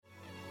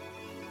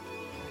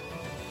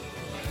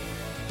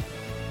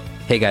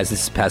Hey guys,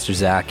 this is Pastor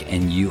Zac,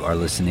 and you are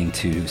listening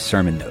to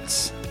Sermon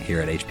Notes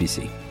here at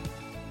HPC.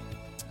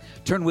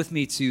 Turn with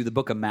me to the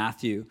book of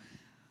Matthew,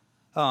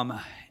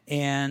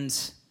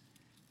 and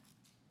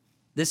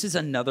this is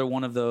another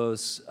one of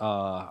those,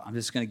 I'm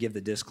just going to give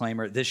the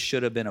disclaimer, this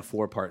should have been a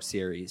 4-part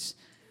series,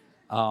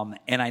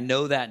 and I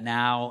know that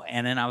now,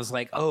 and then I was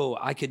like, oh,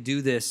 I could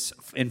do this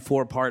in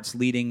 4 parts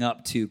leading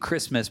up to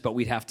Christmas, but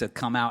we'd have to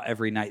come out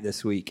every night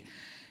this week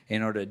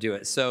in order to do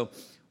it. So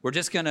we're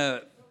just going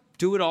to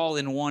do it all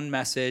in one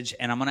message,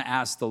 and I'm going to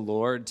ask the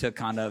Lord to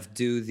kind of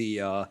do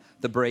the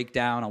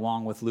breakdown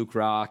along with Luke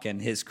Rock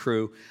and his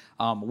crew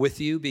with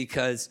you,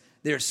 because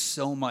there's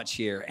so much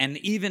here. And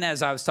even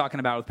as I was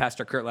talking about with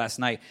Pastor Kurt last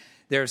night,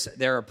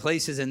 there are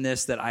places in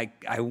this that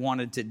I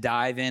wanted to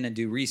dive in and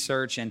do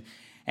research, and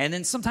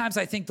then sometimes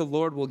I think the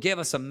Lord will give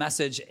us a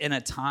message in a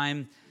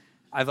time.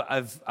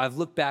 I've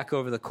looked back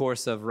over the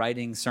course of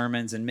writing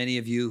sermons, and many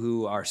of you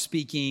who are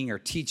speaking or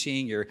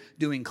teaching or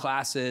doing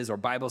classes or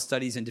Bible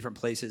studies in different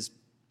places,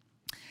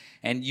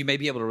 and you may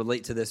be able to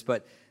relate to this,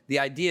 but the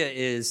idea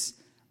is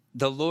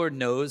the Lord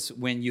knows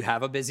when you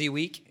have a busy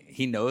week.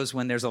 He knows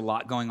when there's a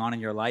lot going on in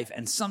your life,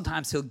 and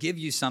sometimes he'll give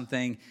you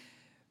something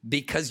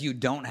because you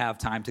don't have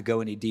time to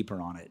go any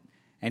deeper on it.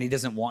 And he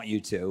doesn't want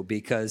you to,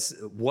 because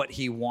what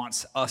he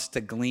wants us to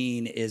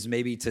glean is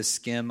maybe to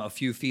skim a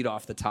few feet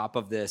off the top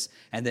of this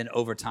and then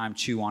over time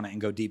chew on it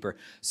and go deeper.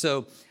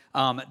 So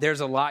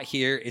there's a lot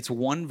here. It's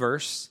one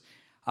verse,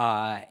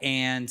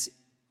 and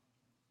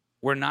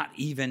we're not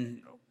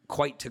even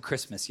quite to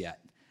Christmas yet.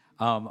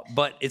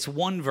 But it's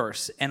one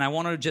verse, and I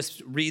want to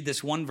just read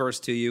this one verse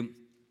to you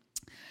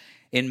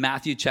in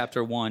Matthew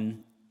chapter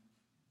 1,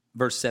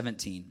 verse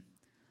 17.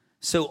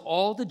 So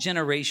all the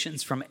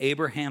generations from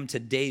Abraham to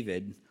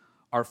David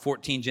are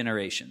 14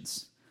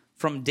 generations.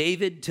 From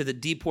David to the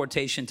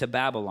deportation to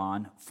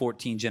Babylon,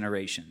 14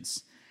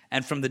 generations.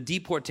 And from the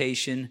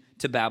deportation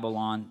to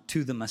Babylon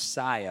to the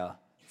Messiah,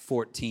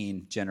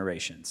 14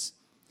 generations.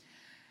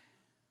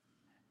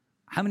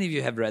 How many of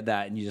you have read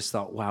that and you just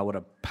thought, wow, what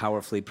a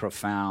powerfully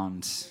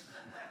profound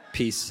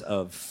piece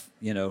of,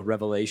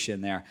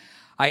 revelation there?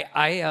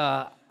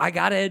 I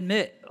got to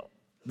admit,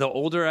 the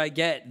older I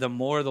get, the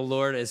more the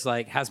Lord is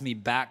has me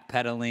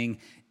backpedaling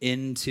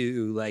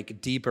into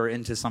deeper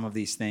into some of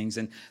these things.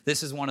 And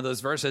this is one of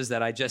those verses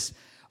that I just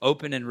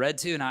opened and read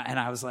to, and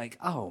I was like,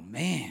 oh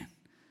man,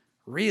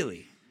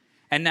 really?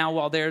 And now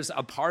while there's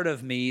a part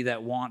of me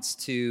that wants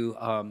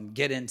to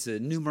get into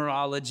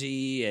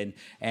numerology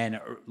and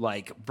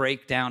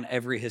break down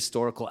every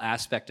historical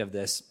aspect of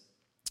this,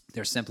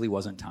 there simply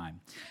wasn't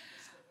time.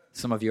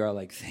 Some of you are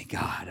like, thank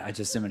God, I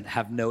just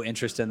have no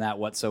interest in that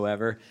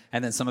whatsoever.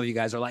 And then some of you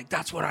guys are like,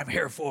 that's what I'm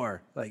here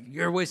for.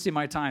 You're wasting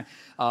my time.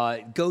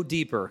 Go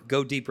deeper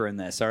in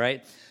this, all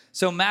right?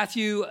 So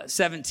Matthew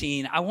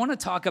 17, I want to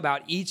talk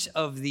about each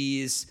of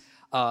these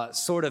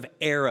sort of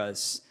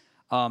eras.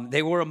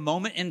 They were a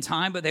moment in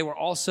time, but they were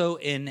also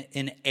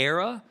an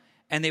era,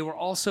 and they were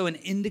also an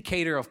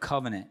indicator of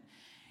covenant.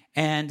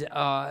 And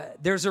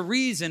there's a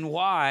reason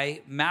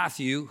why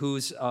Matthew,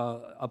 who's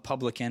a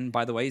publican,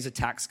 by the way, he's a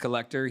tax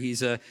collector.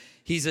 He's a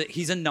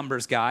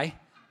numbers guy.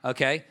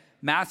 Okay,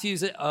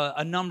 Matthew's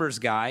a numbers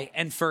guy,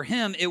 and for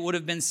him, it would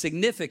have been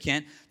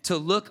significant to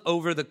look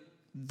over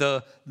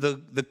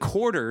the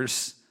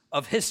quarters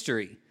of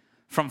history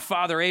from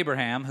Father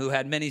Abraham, who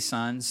had many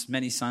sons.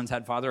 Many sons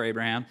had Father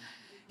Abraham.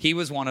 He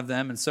was one of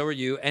them, and so are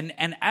you.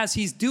 And as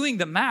he's doing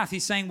the math,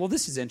 he's saying, well,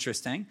 this is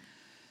interesting.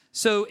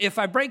 So if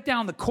I break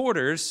down the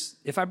quarters,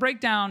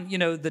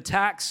 the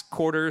tax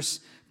quarters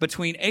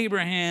between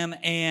Abraham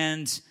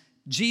and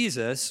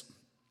Jesus,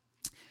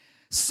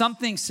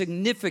 something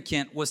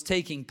significant was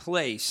taking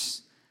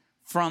place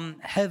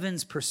from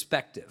heaven's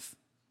perspective.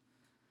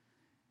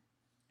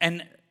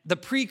 And the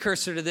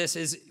precursor to this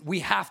is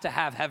we have to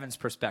have heaven's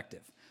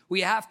perspective.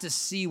 We have to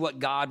see what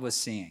God was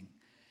seeing.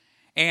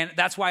 And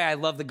that's why I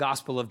love the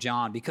Gospel of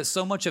John, because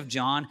so much of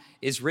John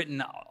is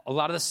written, a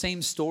lot of the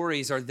same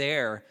stories are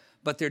there,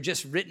 but they're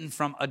just written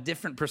from a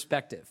different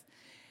perspective.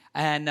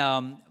 And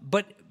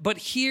but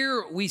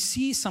here we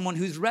see someone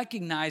who's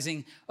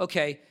recognizing,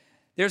 okay,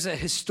 there's a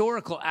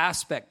historical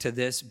aspect to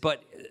this,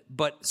 but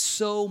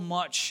so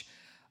much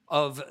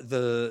of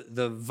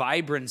the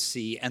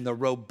vibrancy and the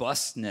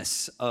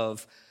robustness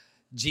of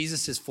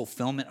Jesus'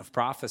 fulfillment of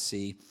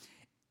prophecy,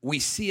 we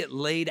see it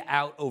laid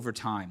out over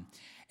time.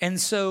 And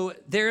so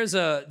there's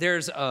a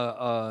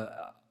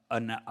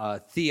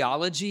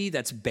theology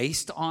that's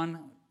based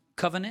on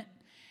covenant.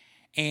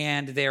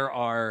 And there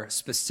are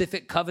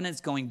specific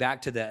covenants going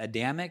back to the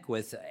Adamic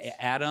with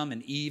Adam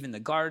and Eve in the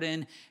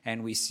garden.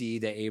 And we see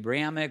the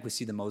Abrahamic, we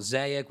see the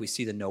Mosaic, we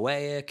see the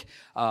Noahic.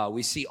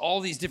 We see all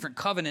these different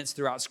covenants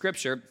throughout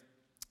Scripture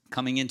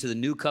coming into the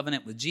new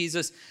covenant with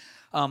Jesus.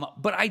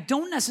 But I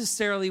don't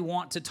necessarily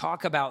want to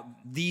talk about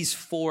these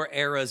 4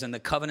 eras and the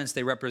covenants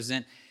they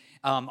represent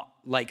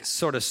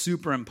sort of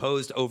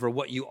superimposed over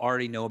what you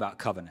already know about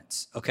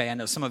covenants. Okay, I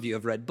know some of you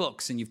have read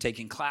books and you've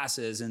taken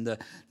classes in the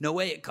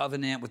Noahic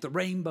covenant with the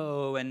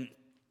rainbow and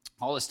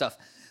all this stuff.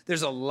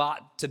 There's a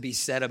lot to be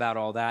said about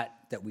all that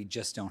we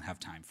just don't have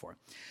time for.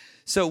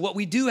 So what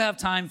we do have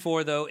time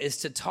for, though, is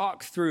to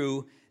talk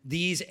through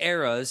these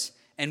eras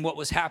and what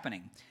was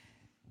happening.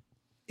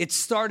 It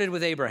started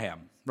with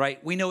Abraham,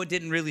 right? We know it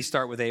didn't really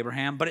start with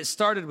Abraham, but it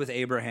started with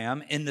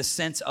Abraham in the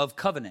sense of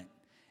covenant,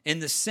 in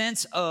the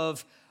sense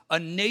of a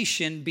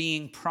nation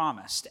being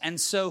promised. And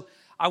so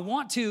I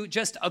want to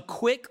just a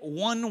quick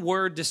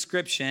one-word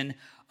description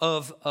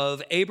of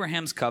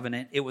Abraham's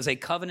covenant. It was a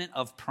covenant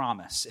of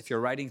promise. If you're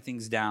writing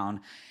things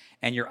down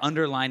and you're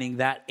underlining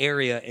that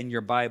area in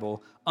your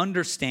Bible,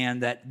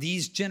 understand that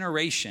these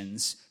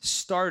generations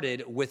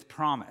started with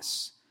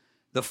promise.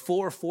 The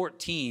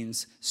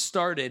 414s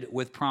started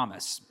with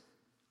promise.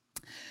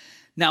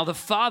 Now, the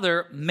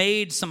father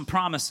made some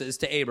promises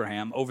to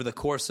Abraham over the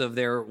course of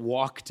their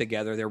walk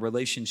together, their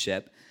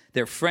relationship,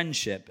 their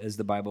friendship, as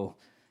the Bible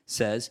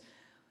says,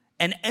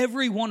 and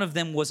every one of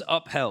them was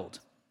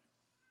upheld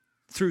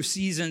through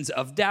seasons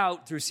of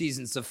doubt, through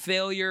seasons of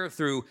failure,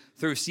 through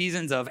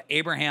seasons of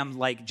Abraham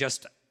like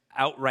just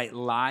outright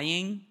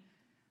lying,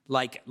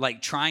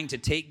 like trying to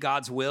take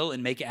God's will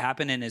and make it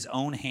happen in his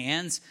own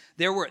hands.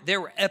 There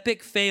were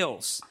epic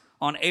fails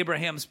on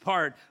Abraham's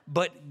part,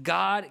 but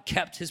God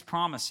kept his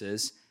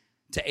promises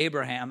to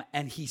Abraham,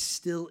 and he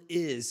still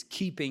is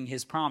keeping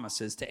his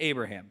promises to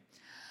Abraham.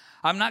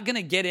 I'm not going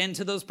to get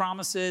into those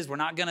promises. We're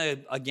not going to,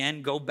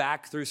 again, go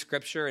back through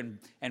Scripture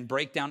and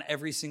break down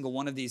every single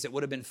one of these. It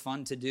would have been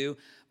fun to do,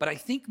 but I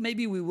think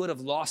maybe we would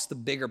have lost the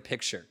bigger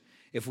picture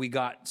if we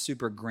got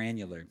super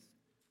granular.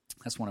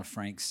 That's one of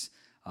Frank's,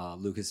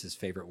 Lucas's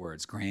favorite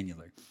words,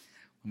 granular,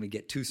 when we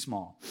get too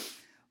small.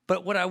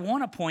 But what I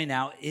want to point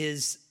out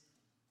is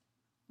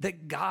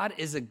that God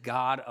is a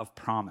God of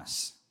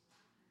promise,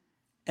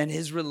 and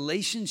his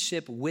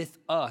relationship with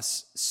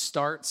us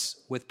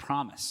starts with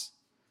promise.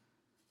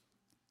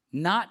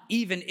 Not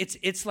even,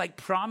 it's like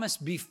promise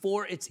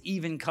before it's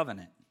even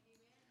covenant.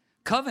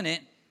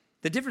 Covenant,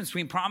 the difference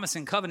between promise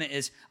and covenant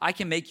is I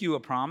can make you a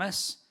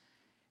promise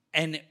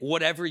and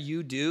whatever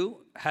you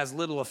do has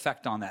little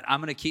effect on that.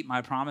 I'm going to keep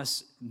my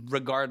promise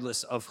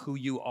regardless of who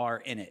you are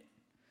in it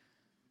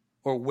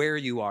or where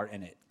you are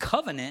in it.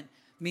 Covenant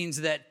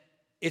means that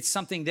it's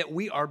something that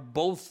we are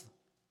both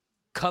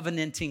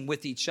covenanting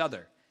with each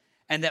other.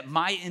 And that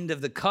my end of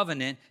the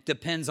covenant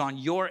depends on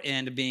your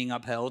end being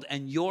upheld,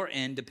 and your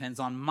end depends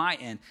on my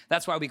end.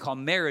 That's why we call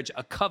marriage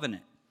a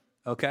covenant,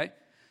 okay?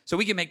 So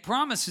we can make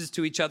promises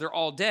to each other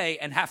all day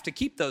and have to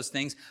keep those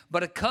things,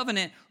 but a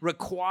covenant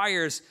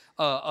requires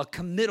a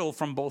committal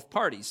from both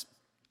parties.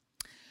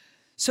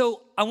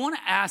 So I want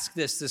to ask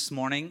this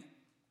morning,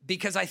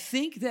 because I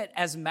think that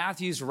as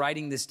Matthew's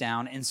writing this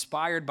down,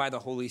 inspired by the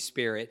Holy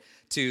Spirit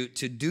to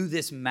do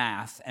this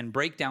math and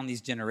break down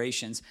these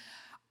generations,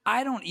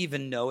 I don't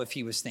even know if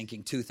he was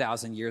thinking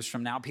 2,000 years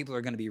from now, people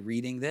are going to be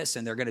reading this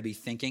and they're going to be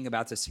thinking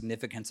about the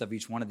significance of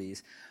each one of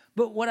these.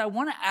 But what I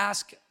want to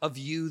ask of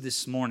you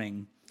this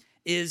morning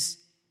is,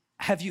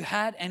 have you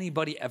had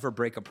anybody ever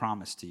break a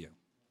promise to you?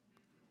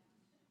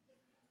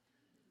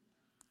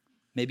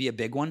 Maybe a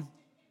big one,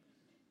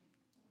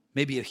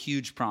 maybe a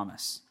huge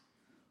promise,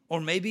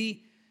 or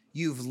maybe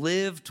you've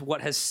lived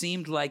what has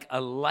seemed like a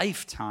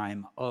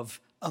lifetime of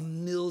a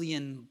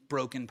million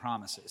broken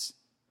promises.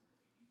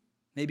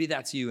 Maybe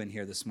that's you in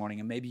here this morning,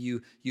 and maybe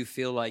you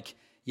feel like,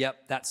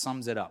 yep, that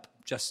sums it up.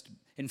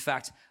 In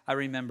fact, I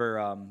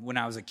remember when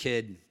I was a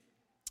kid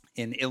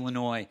in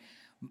Illinois,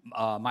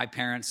 my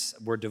parents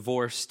were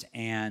divorced,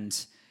 and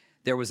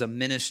there was a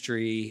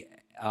ministry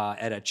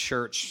at a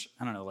church,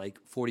 I don't know, like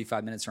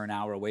 45 minutes or an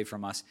hour away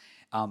from us,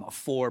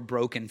 for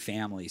broken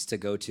families to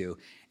go to.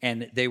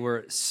 And they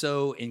were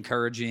so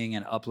encouraging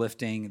and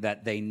uplifting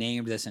that they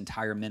named this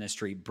entire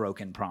ministry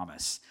Broken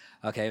Promise.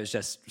 Okay, it was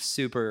just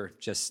super,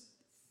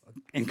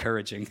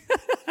 encouraging.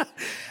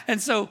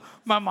 And so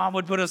my mom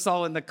would put us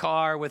all in the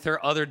car with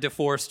her other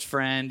divorced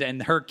friend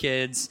and her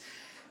kids,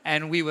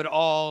 and we would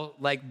all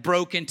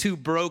two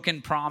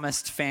broken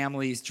promised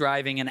families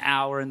driving an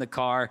hour in the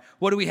car.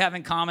 What do we have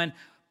in common?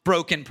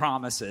 Broken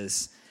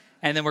promises.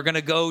 And then we're going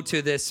to go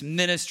to this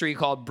ministry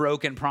called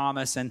Broken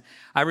Promise. And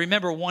I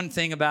remember one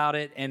thing about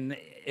it, and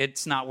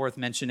it's not worth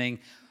mentioning,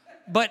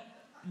 but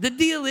the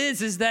deal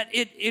is that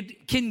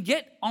it can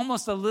get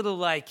almost a little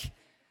like,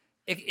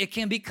 it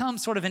can become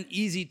sort of an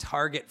easy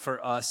target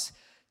for us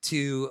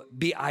to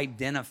be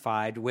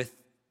identified with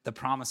the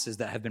promises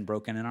that have been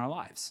broken in our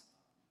lives.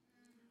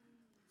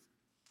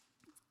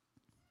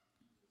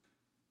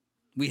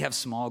 We have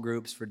small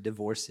groups for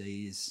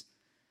divorcees.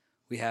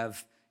 We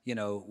have,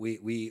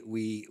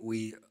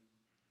 we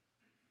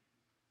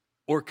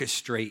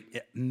orchestrate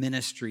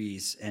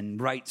ministries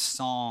and write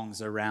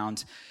songs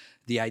around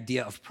the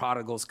idea of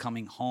prodigals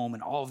coming home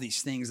and all of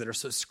these things that are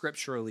so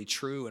scripturally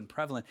true and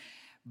prevalent.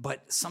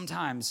 But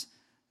sometimes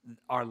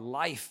our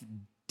life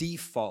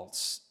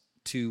defaults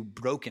to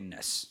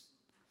brokenness.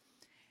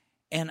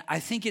 And I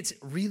think it's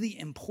really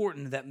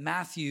important that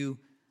Matthew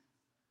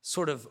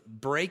sort of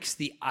breaks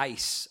the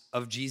ice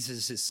of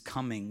Jesus'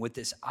 coming with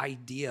this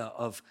idea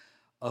of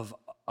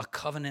a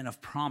covenant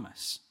of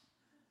promise.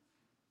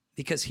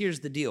 Because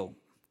here's the deal.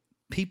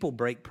 People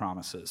break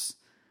promises,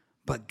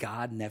 but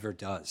God never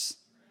does.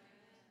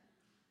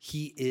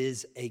 He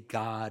is a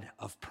God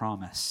of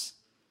promise.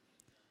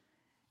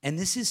 And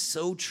this is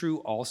so true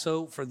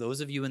also for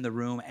those of you in the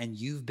room and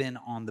you've been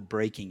on the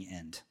breaking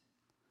end.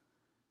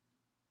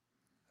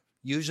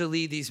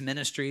 Usually these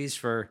ministries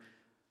for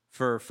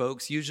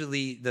folks,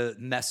 usually the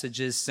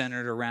messages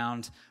centered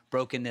around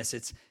brokenness,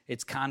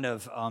 it's kind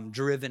of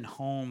driven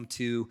home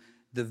to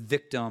the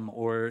victim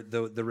or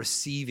the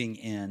receiving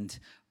end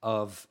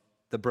of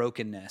the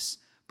brokenness.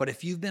 But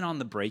if you've been on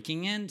the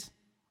breaking end,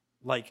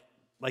 like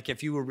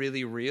if you were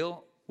really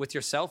real with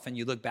yourself and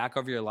you look back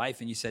over your life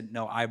and you said,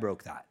 no, I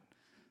broke that.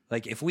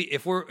 Like if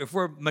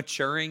we're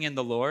maturing in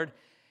the Lord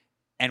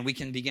and we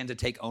can begin to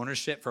take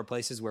ownership for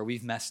places where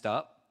we've messed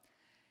up,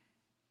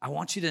 I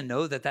want you to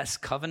know that this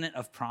covenant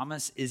of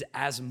promise is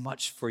as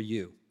much for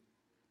you.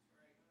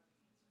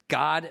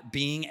 God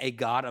being a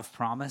God of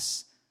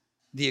promise,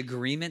 the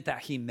agreement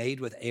that he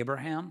made with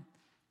Abraham,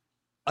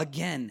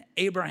 again,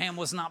 Abraham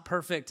was not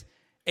perfect.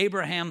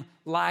 Abraham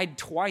lied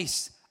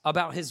twice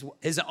about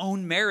his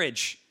own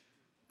marriage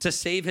to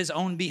save his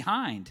own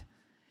behind.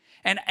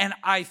 And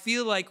I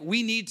feel like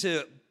we need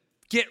to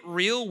get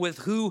real with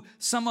who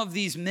some of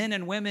these men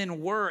and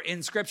women were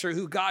in Scripture,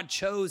 who God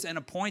chose and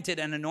appointed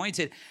and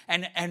anointed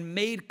and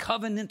made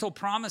covenantal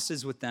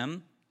promises with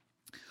them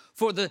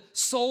for the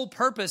sole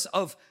purpose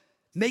of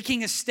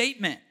making a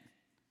statement.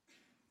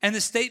 And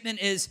the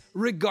statement is,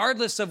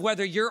 regardless of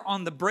whether you're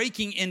on the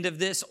breaking end of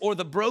this or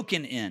the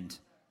broken end,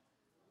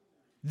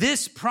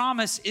 this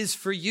promise is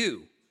for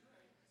you.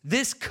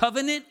 This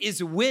covenant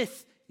is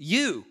with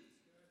you.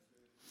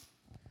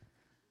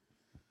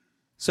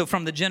 So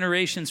from the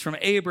generations from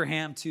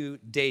Abraham to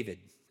David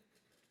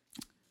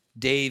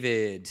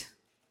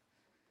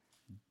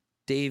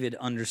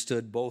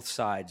understood both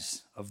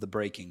sides of the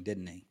breaking,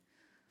 didn't he?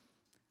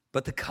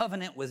 But the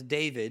covenant with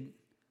David,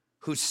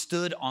 who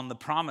stood on the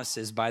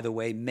promises, by the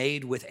way,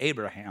 made with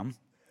Abraham,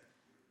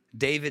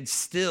 David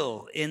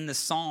still in the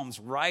Psalms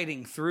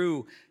writing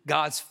through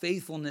God's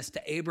faithfulness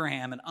to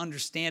Abraham and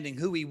understanding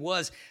who he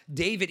was.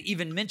 David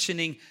even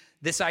mentioning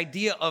this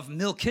idea of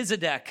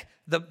Melchizedek,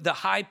 the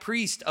high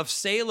priest of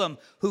Salem,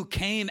 who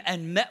came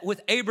and met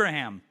with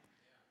Abraham.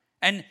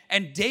 And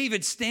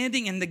David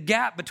standing in the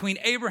gap between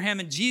Abraham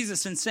and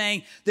Jesus and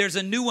saying, there's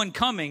a new one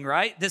coming,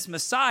 right? This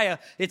Messiah,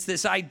 it's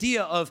this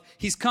idea of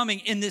he's coming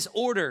in this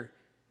order.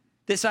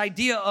 This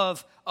idea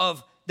of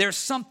there's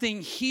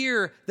something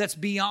here that's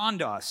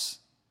beyond us.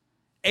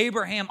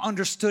 Abraham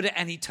understood it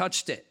and he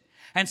touched it.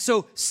 And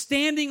so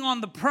standing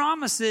on the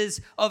promises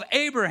of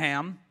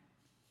Abraham,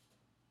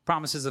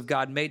 promises of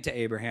God made to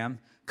Abraham,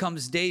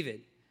 comes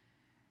David.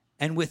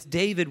 And with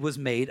David was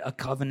made a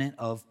covenant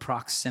of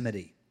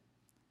proximity.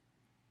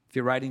 If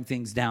you're writing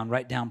things down,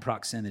 write down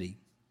proximity.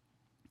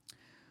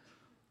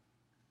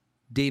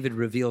 David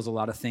reveals a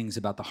lot of things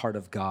about the heart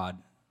of God.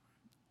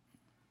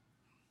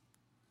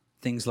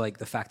 Things like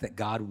the fact that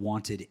God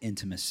wanted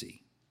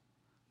intimacy.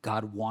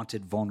 God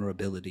wanted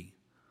vulnerability.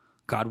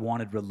 God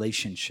wanted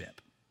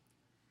relationship.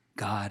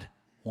 God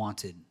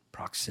wanted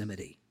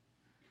proximity.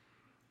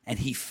 And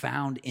he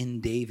found in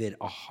David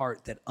a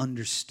heart that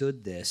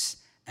understood this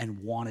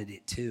and wanted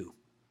it too.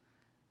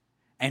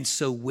 And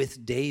so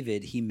with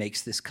David, he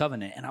makes this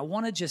covenant. And I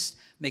want to just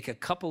make a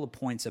couple of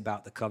points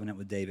about the covenant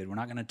with David. We're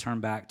not going to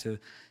turn back to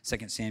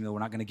 2 Samuel. We're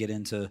not going to get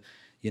into,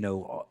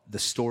 the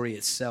story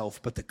itself.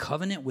 But the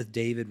covenant with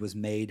David was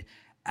made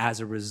as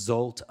a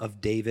result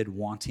of David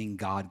wanting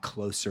God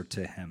closer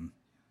to him.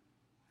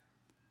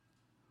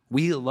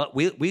 We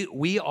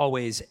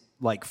always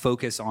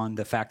focus on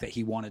the fact that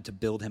he wanted to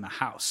build him a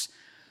house.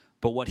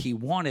 But what he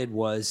wanted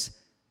was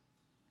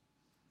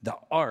the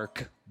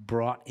ark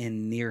brought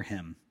in near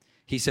him.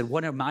 He said,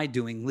 what am I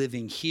doing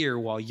living here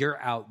while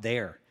you're out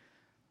there?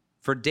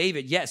 For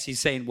David, yes, he's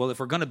saying, well, if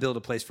we're going to build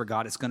a place for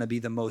God, it's going to be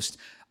the most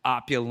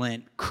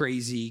opulent,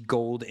 crazy,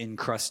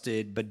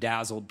 gold-encrusted,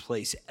 bedazzled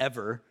place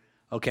ever,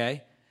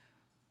 okay?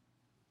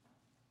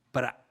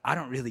 But I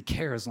don't really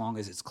care as long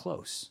as it's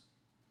close.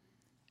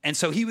 And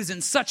so he was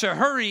in such a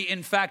hurry,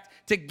 in fact,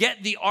 to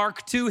get the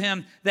ark to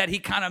him that he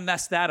kind of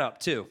messed that up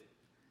too.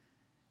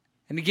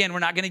 And again, we're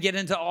not going to get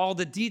into all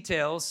the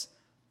details,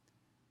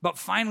 but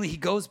finally he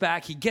goes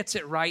back, he gets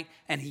it right,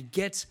 and he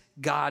gets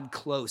God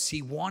close.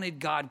 He wanted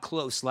God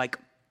close, like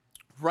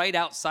right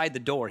outside the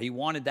door. He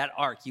wanted that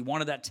ark. He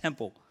wanted that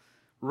temple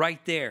right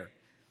there.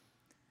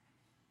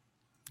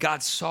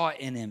 God saw it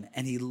in him,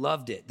 and he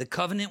loved it. The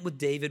covenant with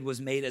David was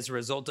made as a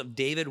result of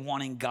David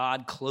wanting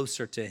God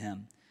closer to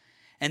him.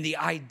 And the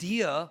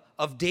idea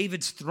of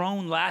David's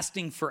throne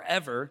lasting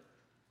forever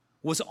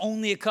was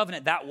only a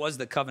covenant. That was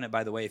the covenant,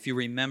 by the way. If you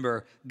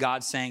remember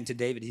God saying to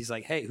David, he's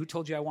like, hey, who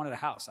told you I wanted a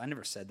house? I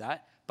never said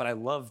that, but I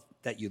love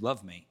that you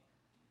love me.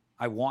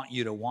 I want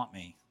you to want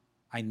me.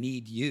 I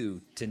need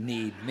you to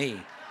need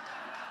me.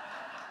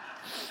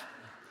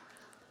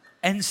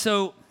 And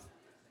so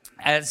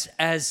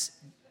as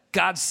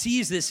God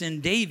sees this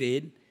in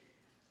David,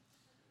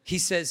 he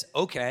says,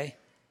 okay,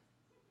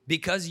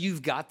 because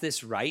you've got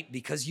this right,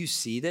 because you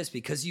see this,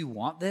 because you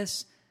want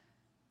this,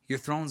 your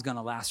throne's going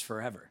to last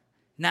forever.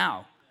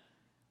 Now,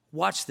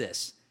 watch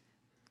this.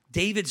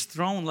 David's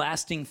throne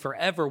lasting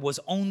forever was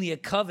only a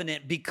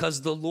covenant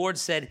because the Lord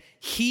said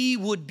he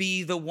would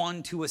be the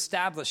one to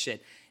establish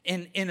it.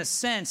 In a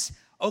sense,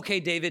 okay,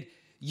 David,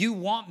 you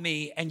want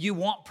me and you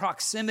want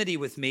proximity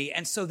with me.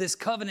 And so this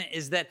covenant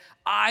is that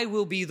I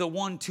will be the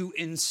one to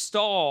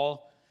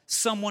install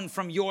someone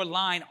from your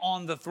line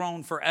on the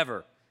throne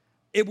forever.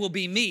 It will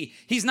be me.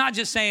 He's not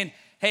just saying,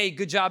 hey,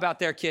 good job out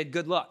there, kid.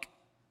 Good luck.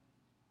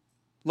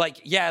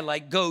 Like, yeah,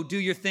 like go do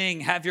your thing,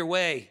 have your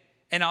way.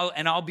 And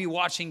I'll be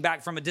watching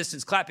back from a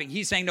distance clapping.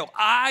 He's saying, no,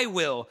 I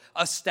will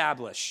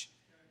establish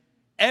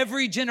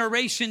every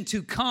generation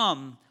to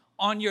come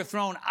on your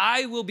throne.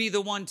 I will be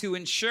the one to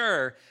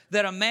ensure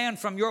that a man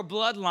from your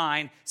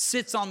bloodline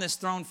sits on this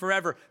throne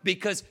forever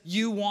because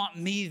you want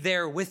me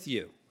there with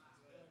you.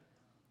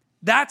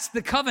 That's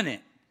the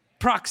covenant.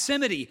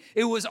 Proximity.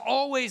 It was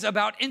always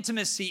about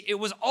intimacy. It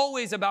was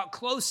always about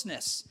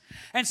closeness.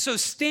 And so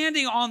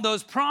standing on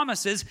those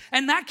promises,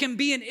 and that can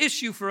be an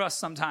issue for us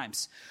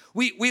sometimes.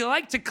 We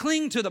like to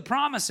cling to the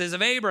promises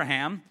of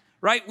Abraham,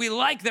 right? We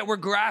like that we're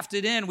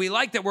grafted in. We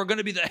like that we're going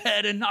to be the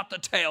head and not the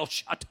tail.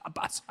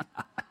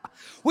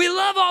 We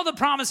love all the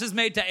promises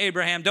made to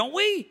Abraham, don't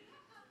we?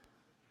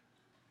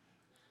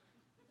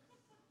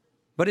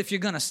 But if you're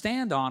going to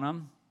stand on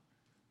them,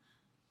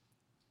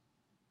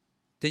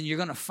 then you're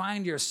going to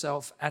find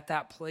yourself at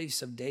that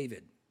place of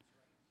David.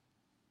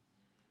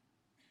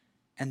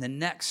 And the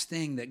next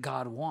thing that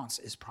God wants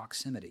is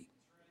proximity.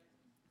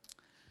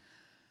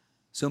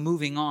 So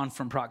moving on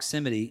from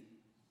proximity,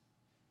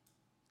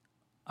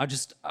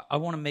 I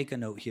want to make a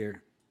note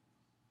here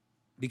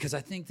because I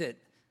think that,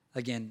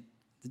 again,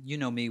 you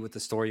know me with the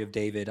story of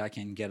David, I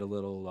can get a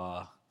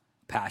little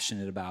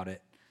passionate about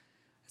it.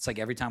 It's like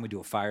every time we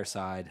do a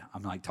fireside,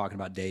 I'm like talking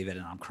about David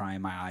and I'm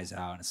crying my eyes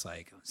out. And it's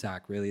like,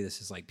 Zach, really?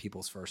 This is like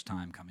people's first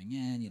time coming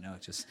in,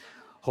 just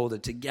hold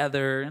it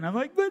together. And I'm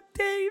like, but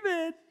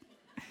David,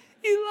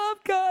 you love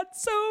God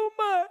so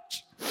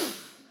much.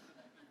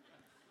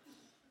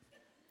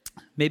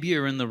 Maybe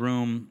you're in the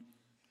room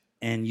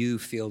and you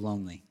feel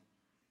lonely.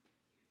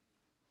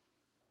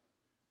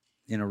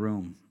 In a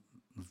room,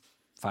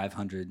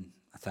 500,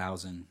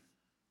 1,000,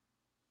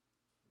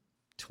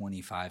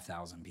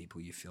 25,000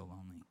 people, you feel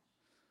lonely.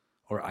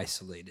 Or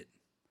isolated,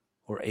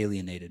 or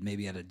alienated,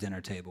 maybe at a dinner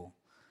table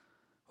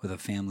with a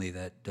family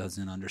that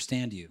doesn't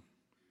understand you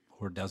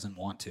or doesn't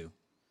want to.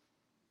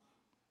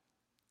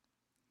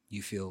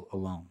 You feel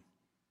alone.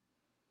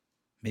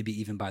 Maybe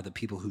even by the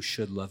people who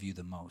should love you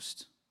the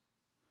most.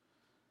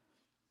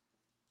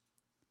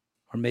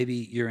 Or maybe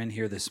you're in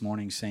here this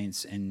morning,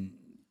 saints, and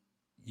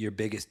your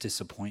biggest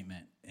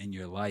disappointment in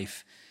your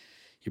life,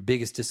 your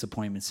biggest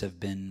disappointments have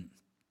been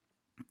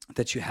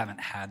that you haven't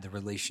had the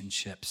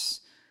relationships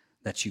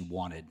that you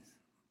wanted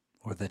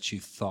or that you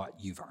thought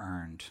you've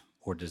earned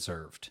or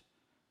deserved.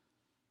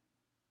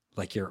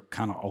 Like you're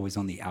kind of always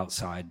on the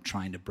outside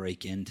trying to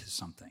break into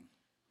something.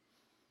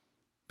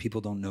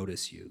 People don't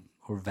notice you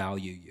or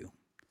value you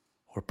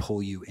or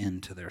pull you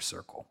into their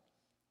circle.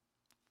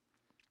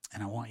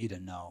 And I want you to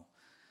know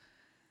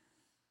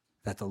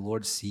that the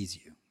Lord sees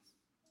you.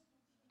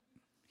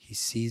 He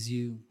sees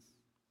you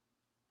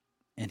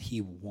and he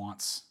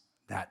wants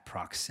that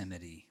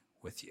proximity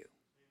with you.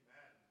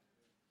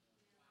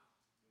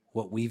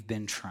 What we've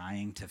been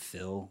trying to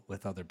fill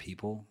with other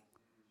people,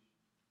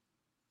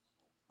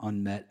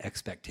 unmet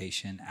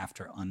expectation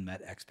after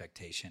unmet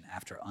expectation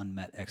after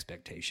unmet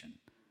expectation.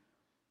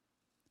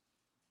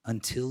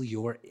 Until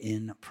you're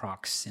in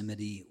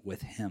proximity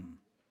with him,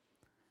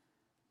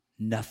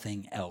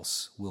 nothing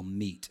else will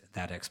meet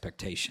that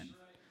expectation.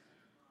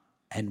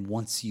 And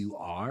once you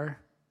are,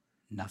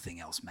 nothing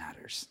else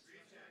matters.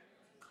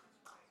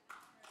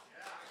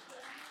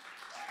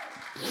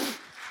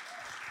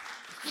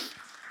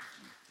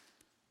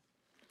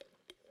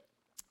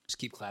 Just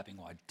keep clapping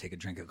while I take a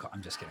drink of coffee.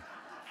 I'm just kidding.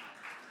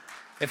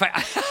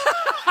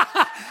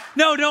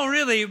 No, don't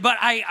really. But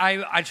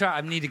I try.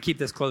 I need to keep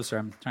this closer.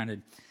 I'm trying to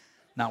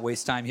not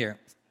waste time here.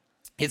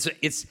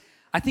 It's.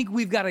 I think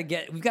we've got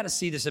to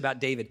see this about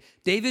David.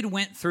 David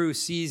went through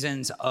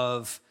seasons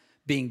of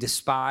being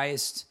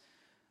despised,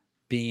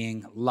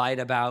 being lied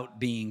about,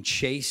 being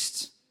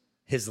chased,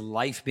 his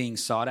life being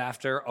sought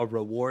after, a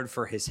reward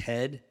for his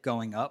head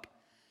going up,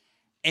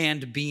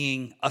 and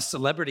being a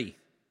celebrity.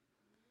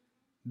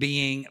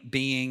 Being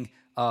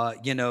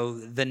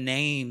the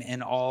name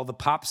in all the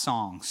pop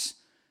songs,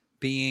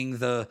 being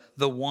the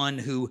one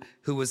who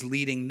was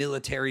leading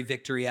military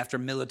victory after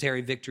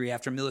military victory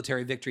after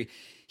military victory.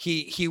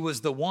 He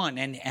was the one,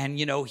 and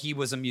he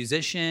was a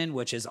musician,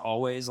 which is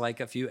always like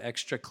a few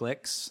extra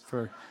clicks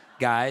for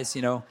guys.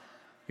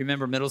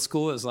 Remember middle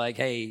school? It was like,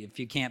 hey, if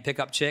you can't pick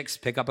up chicks,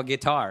 pick up a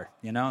guitar.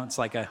 It's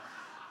like a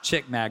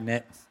chick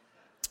magnet.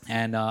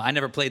 And I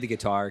never played the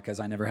guitar because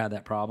I never had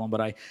that problem,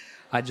 but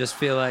I just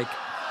feel like,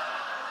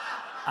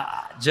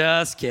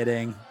 just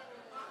kidding.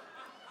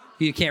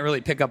 You can't really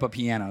pick up a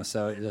piano,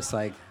 so it's just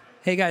like,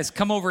 hey guys,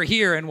 come over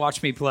here and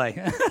watch me play.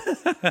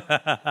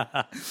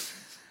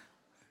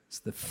 It's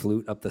the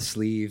flute up the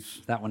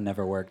sleeve. That one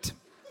never worked.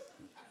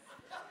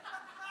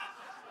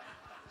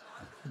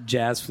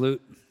 Jazz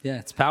flute, Yeah,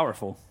 it's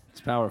powerful.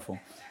 It's powerful.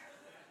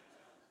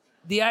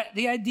 The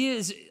idea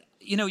is,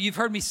 you've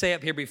heard me say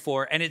up here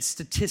before, and it's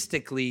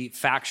statistically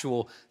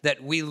factual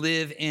that we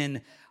live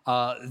in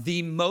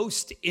the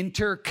most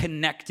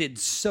interconnected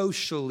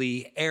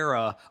socially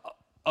era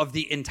of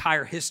the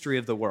entire history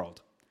of the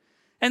world.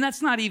 And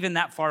that's not even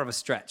that far of a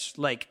stretch.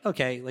 Like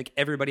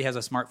everybody has a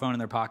smartphone in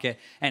their pocket,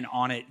 and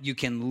on it, you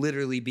can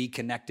literally be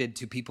connected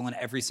to people in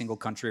every single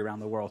country around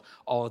the world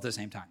all at the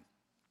same time.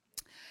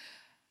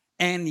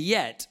 And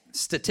yet,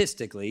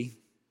 statistically,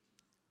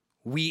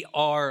 we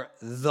are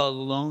the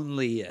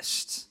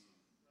loneliest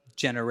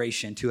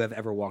generation to have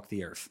ever walked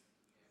the earth.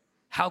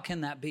 How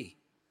can that be?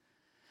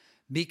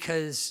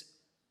 Because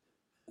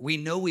we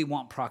know we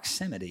want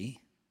proximity,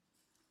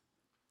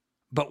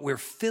 but we're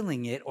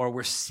filling it, or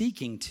we're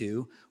seeking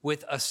to,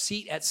 with a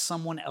seat at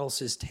someone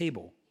else's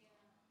table.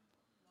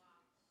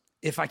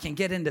 If I can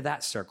get into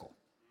that circle,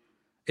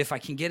 if I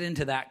can get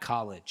into that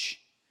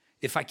college,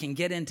 if I can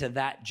get into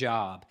that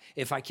job,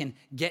 if I can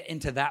get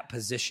into that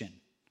position,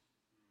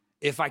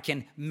 if I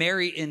can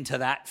marry into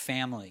that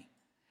family,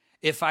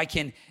 if I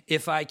can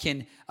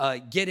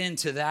get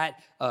into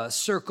that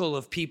circle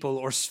of people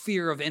or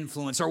sphere of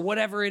influence or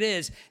whatever it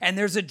is, and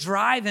there's a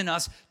drive in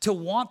us to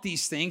want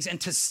these things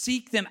and to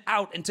seek them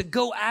out and to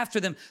go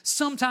after them,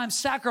 sometimes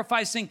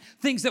sacrificing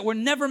things that were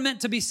never meant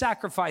to be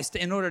sacrificed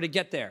in order to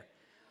get there,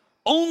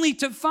 only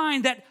to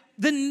find that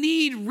the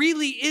need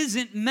really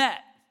isn't met,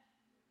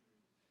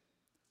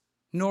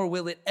 nor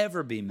will it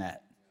ever be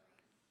met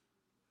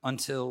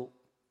until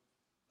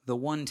the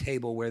one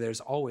table where there's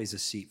always a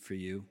seat for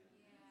you,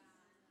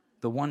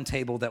 the one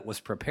table that was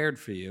prepared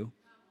for you,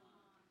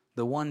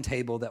 the one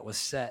table that was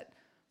set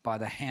by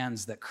the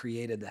hands that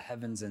created the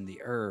heavens and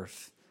the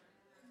earth,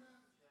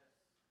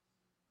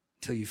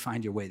 till you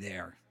find your way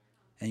there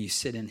and you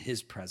sit in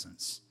his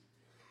presence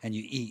and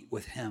you eat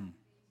with him.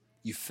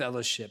 You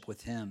fellowship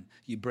with him.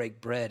 You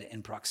break bread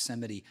in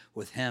proximity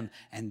with him.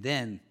 And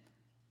then,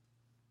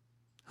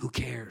 who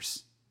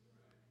cares?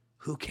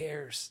 Who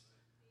cares?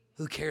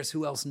 Who cares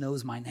who else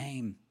knows my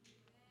name?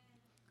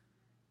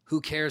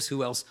 Who cares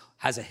who else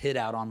has a hit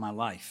out on my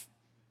life?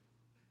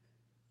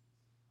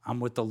 I'm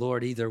with the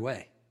Lord either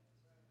way.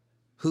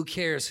 Who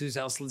cares who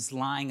else is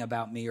lying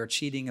about me or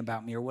cheating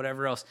about me or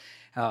whatever else?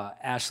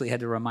 Ashley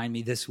had to remind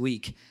me this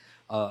week,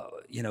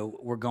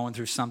 we're going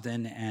through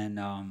something,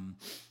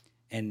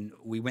 and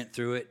we went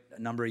through it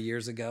a number of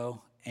years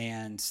ago,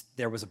 and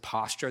there was a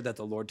posture that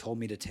the Lord told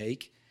me to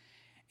take,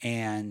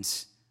 and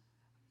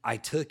I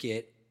took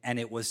it, and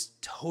it was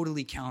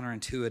totally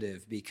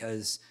counterintuitive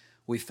because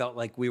we felt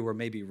like we were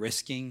maybe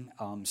risking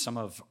some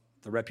of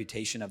the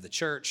reputation of the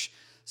church,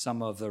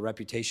 some of the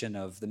reputation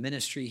of the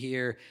ministry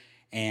here,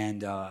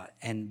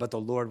 but the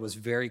Lord was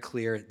very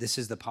clear, this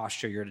is the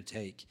posture you're to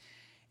take.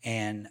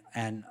 And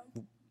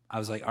I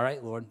was like, all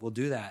right, Lord, we'll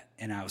do that.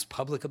 And I was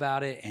public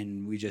about it,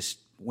 and we just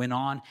went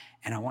on,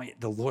 and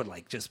the Lord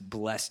just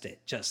blessed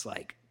it, just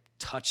like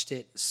touched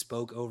it,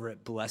 spoke over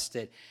it, blessed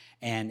it,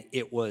 and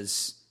it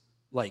was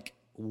like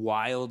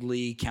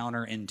wildly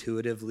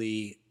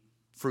counterintuitively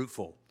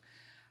fruitful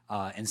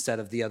instead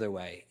of the other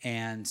way.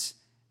 And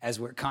as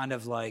we're kind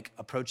of like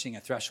approaching a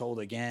threshold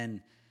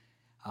again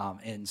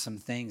in some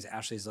things,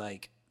 Ashley's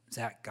like,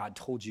 Zach, God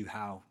told you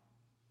how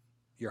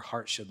your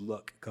heart should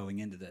look going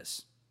into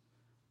this.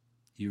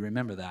 You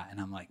remember that? And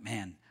I'm like,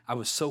 man, I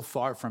was so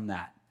far from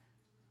that.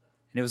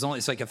 And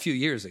it's like a few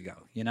years ago,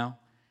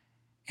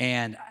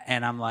 And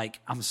I'm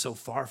like, I'm so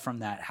far from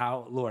that.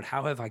 How, Lord,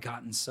 how have I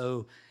gotten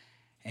so?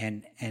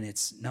 And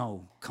it's,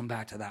 no, come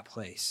back to that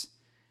place.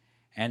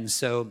 And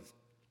so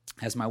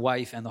as my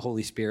wife and the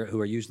Holy Spirit,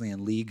 who are usually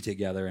in league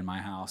together in my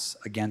house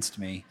against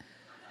me,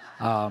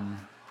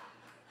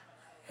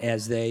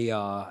 as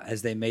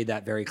they made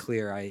that very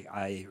clear,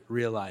 I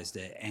realized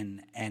it.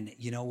 And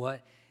you know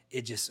what?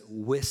 It just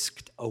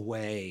whisked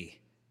away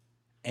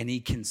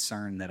any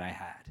concern that I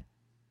had.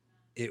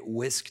 It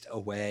whisked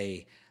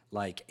away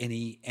like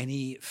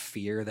any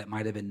fear that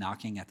might have been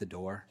knocking at the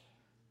door,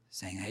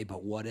 saying, hey,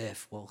 but what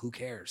if? Well, who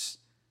cares?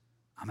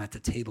 I'm at the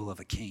table of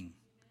a king.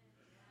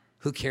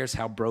 Who cares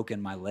how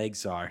broken my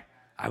legs are?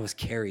 I was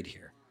carried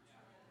here.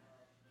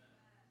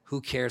 Who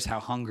cares how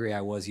hungry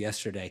I was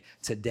yesterday?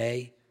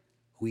 Today,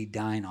 we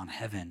dine on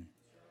heaven.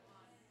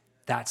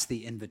 That's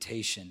the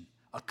invitation,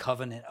 a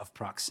covenant of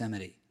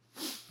proximity.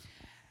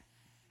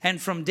 And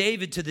from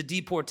David to the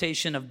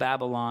deportation of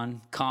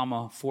Babylon,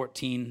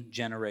 14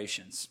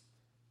 generations.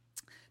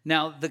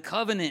 Now, the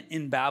covenant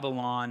in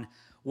Babylon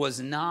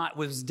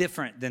was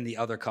different than the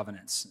other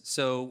covenants.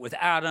 So with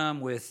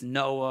Adam, with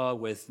Noah,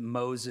 with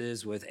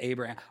Moses, with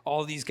Abraham,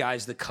 all these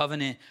guys, the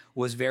covenant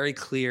was very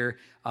clear.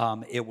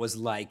 It was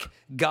like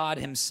God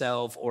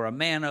himself or a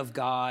man of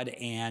God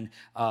and,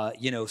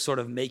 sort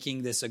of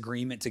making this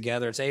agreement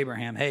together. It's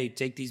Abraham, hey,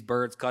 take these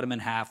birds, cut them in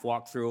half,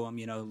 walk through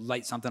them,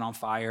 light something on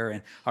fire,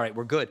 and all right,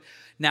 we're good.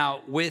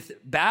 Now, with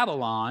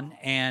Babylon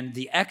and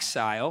the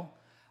exile,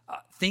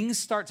 things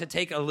start to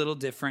take a little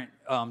different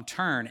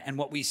turn. And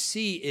what we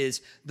see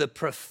is the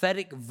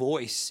prophetic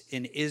voice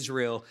in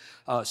Israel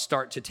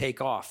start to take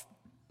off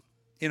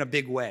in a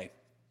big way.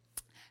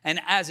 And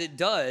as it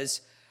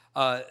does,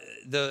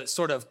 the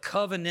sort of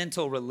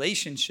covenantal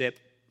relationship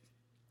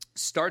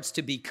starts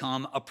to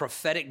become a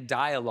prophetic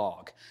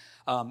dialogue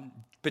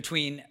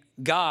between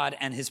God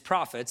and his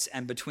prophets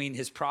and between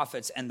his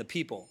prophets and the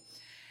people.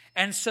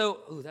 And so,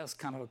 that was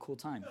kind of a cool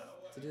time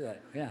to do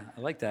that. Yeah,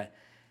 I like that.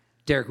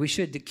 Derek, we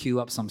should cue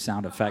up some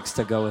sound effects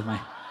to go with my...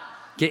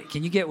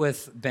 Can you get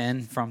with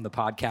Ben from the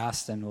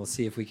podcast, and we'll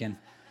see if we can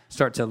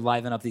start to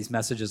liven up these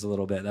messages a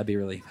little bit. That'd be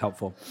really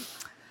helpful.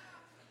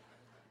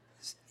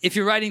 If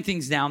you're writing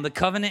things down, the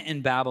covenant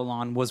in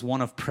Babylon was one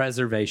of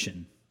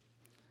preservation.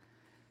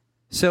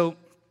 So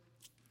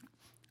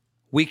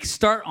we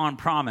start on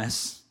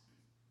promise.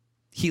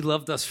 He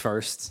loved us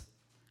first.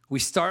 We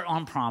start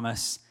on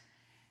promise,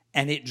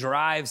 and it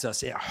drives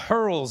us, it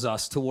hurls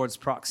us towards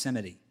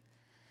proximity.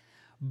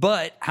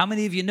 But how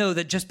many of you know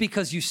that just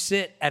because you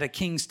sit at a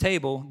king's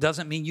table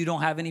doesn't mean you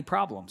don't have any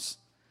problems?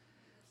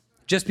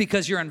 Just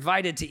because you're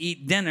invited to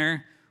eat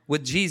dinner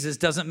with Jesus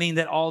doesn't mean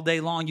that all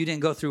day long you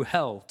didn't go through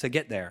hell to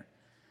get there.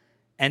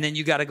 And then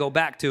you got to go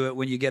back to it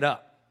when you get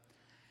up.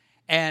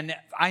 And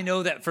I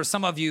know that for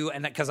some of you,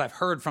 and because I've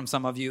heard from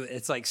some of you,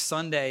 it's like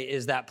Sunday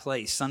is that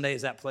place. Sunday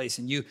is that place.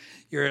 And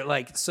you're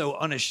like so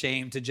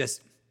unashamed to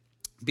just,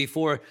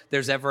 before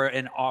there's ever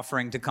an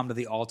offering to come to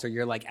the altar,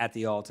 you're like at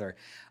the altar.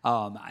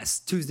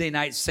 Tuesday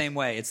night, same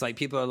way. It's like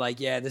people are like,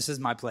 yeah, this is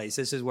my place.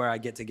 This is where I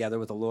get together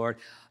with the Lord.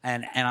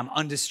 And I'm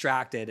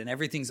undistracted and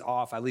everything's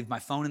off. I leave my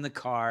phone in the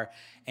car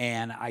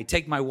and I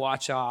take my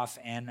watch off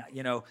and,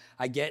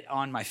 I get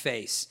on my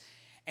face.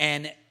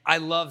 And I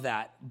love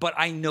that. But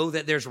I know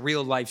that there's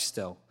real life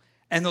still.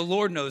 And the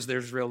Lord knows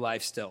there's real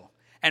life still.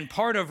 And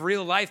part of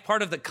real life,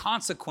 part of the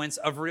consequence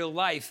of real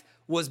life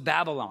was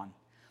Babylon.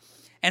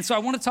 And so I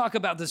want to talk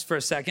about this for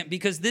a second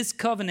because this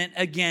covenant,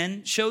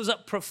 again, shows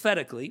up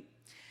prophetically.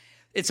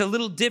 It's a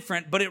little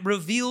different, but it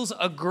reveals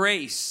a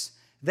grace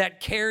that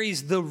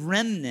carries the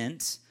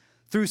remnant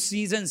through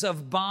seasons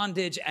of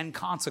bondage and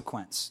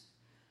consequence.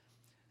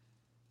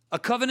 A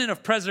covenant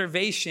of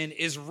preservation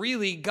is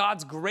really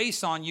God's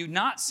grace on you,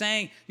 not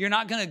saying you're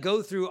not going to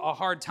go through a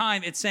hard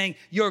time. It's saying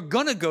you're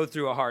going to go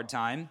through a hard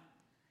time,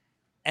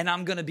 and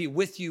I'm going to be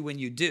with you when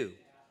you do.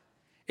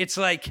 It's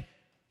like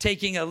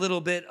taking a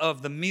little bit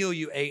of the meal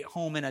you ate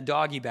home in a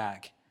doggy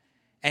bag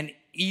and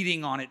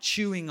eating on it,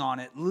 chewing on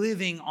it,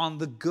 living on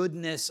the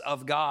goodness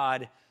of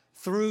God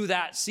through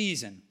that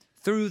season,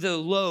 through the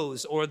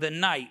lows or the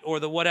night or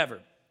the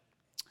whatever.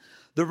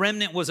 The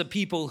remnant was a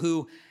people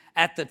who,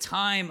 at the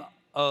time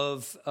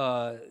of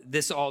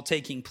this all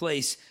taking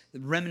place,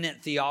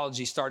 remnant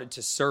theology started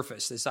to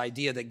surface, this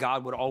idea that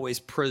God would always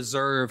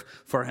preserve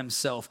for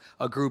himself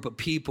a group of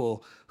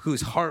people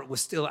whose heart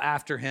was still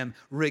after him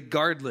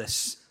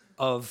regardless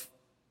of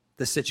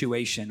the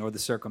situation or the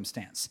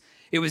circumstance.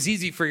 It was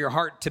easy for your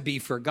heart to be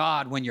for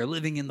God when you're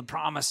living in the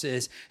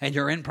promises and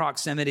you're in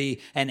proximity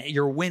and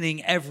you're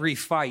winning every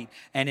fight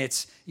and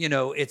it's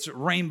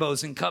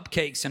rainbows and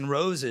cupcakes and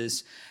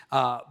roses.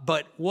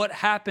 But what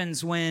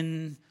happens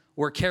when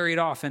we're carried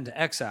off into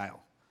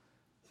exile?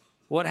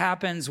 What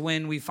happens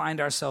when we find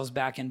ourselves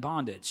back in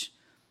bondage?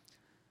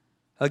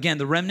 Again,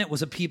 the remnant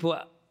was a people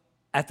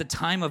at the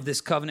time of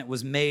this covenant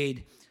was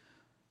made.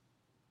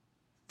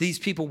 These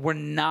people were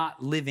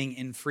not living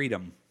in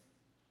freedom.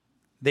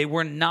 They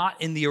were not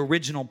in the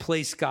original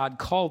place God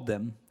called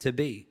them to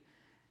be.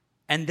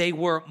 And they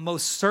were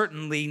most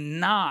certainly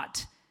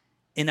not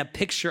in a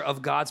picture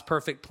of God's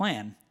perfect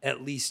plan,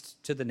 at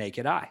least to the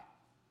naked eye.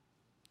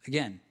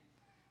 Again,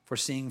 if we're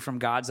seeing from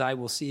God's eye,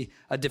 we'll see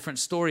a different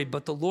story.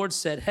 But the Lord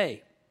said,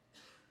 hey,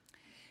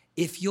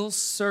 if you'll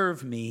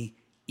serve me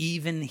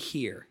even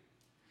here,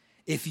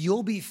 if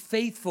you'll be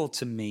faithful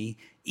to me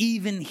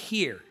even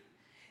here,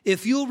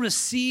 if you'll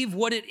receive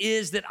what it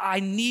is that I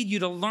need you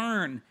to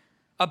learn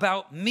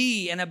about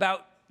me and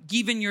about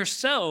even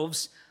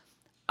yourselves,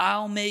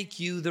 I'll make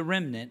you the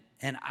remnant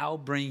and I'll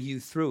bring you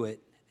through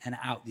it and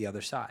out the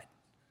other side.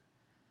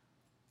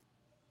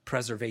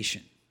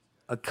 Preservation,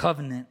 a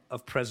covenant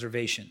of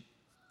preservation.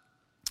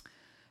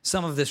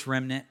 Some of this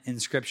remnant in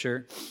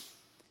Scripture,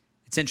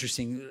 it's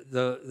interesting.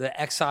 The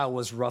exile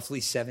was roughly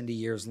 70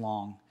 years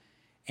long,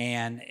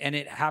 and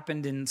it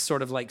happened in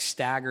sort of like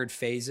staggered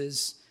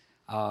phases.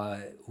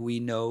 We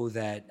know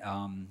that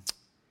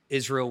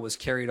Israel was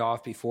carried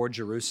off before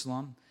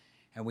Jerusalem,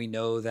 and we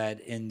know that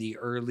in the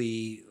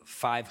early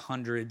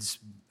 500s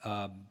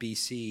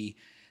BC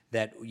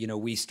that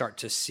we start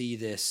to see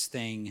this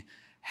thing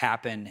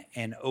happen,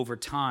 and over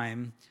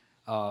time,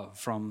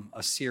 from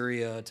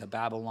Assyria to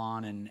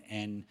Babylon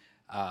and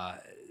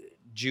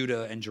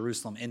Judah and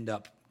Jerusalem end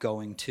up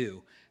going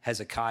too.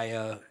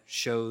 Hezekiah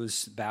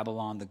shows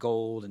Babylon the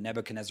gold, and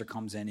Nebuchadnezzar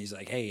comes in. He's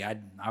like, hey,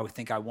 I would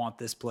think I want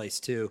this place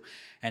too.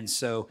 And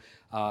so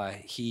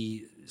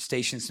he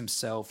stations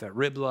himself at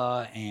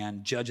Riblah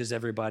and judges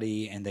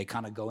everybody, and they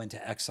kind of go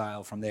into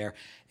exile from there.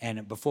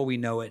 And before we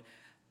know it,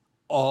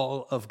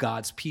 all of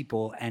God's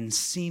people and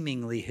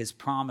seemingly his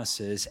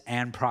promises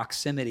and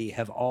proximity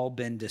have all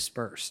been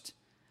dispersed.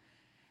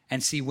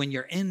 And see, when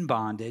you're in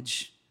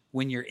bondage,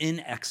 when you're in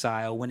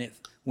exile, when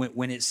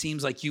it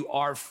seems like you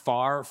are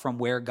far from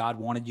where God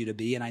wanted you to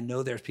be. And I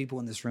know there's people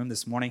in this room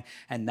this morning,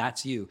 and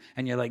that's you.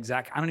 And you're like,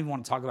 Zach, I don't even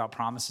want to talk about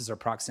promises or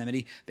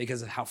proximity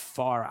because of how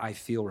far I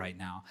feel right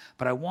now.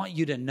 But I want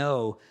you to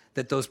know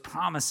that those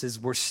promises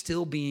were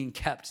still being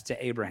kept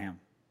to Abraham,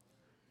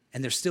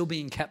 and they're still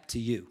being kept to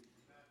you.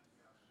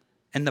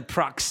 And the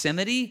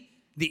proximity,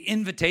 the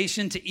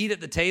invitation to eat at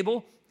the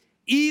table,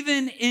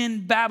 even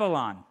in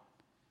Babylon.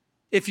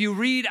 If you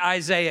read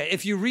Isaiah,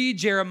 if you read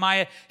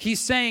Jeremiah, he's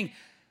saying,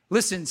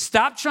 listen,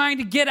 stop trying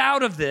to get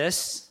out of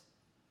this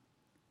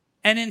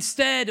and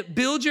instead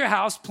build your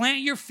house,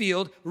 plant your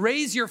field,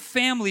 raise your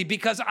family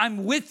because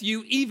I'm with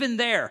you even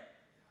there.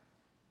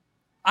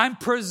 I'm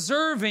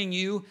preserving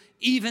you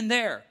even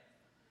there.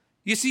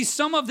 You see,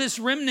 some of this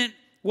remnant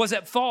was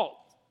at fault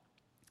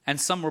and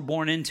some were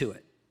born into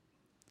it.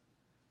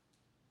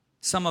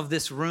 Some of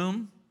this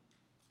room,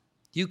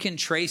 you can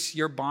trace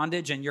your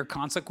bondage and your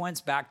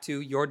consequence back to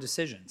your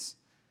decisions.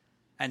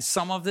 And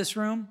some of this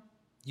room,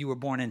 you were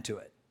born into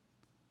it.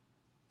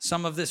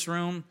 Some of this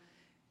room,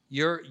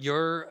 you're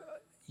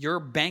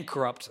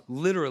bankrupt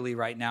literally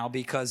right now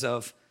because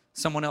of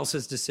someone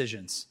else's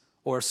decisions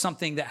or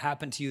something that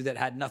happened to you that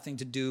had nothing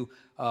to do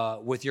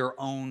with your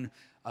own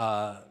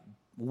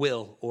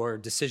will or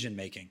decision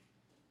making.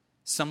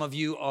 Some of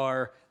you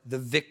are the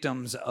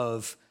victims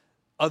of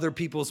other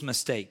people's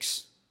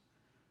mistakes.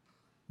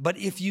 But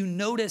if you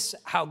notice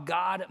how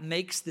God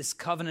makes this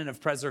covenant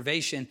of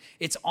preservation,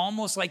 it's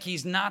almost like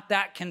he's not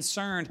that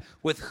concerned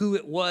with who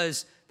it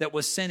was that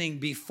was sinning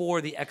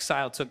before the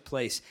exile took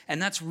place.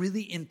 And that's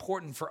really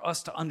important for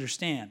us to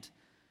understand.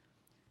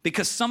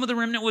 Because some of the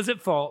remnant was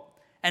at fault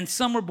and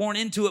some were born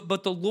into it,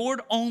 but the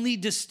Lord only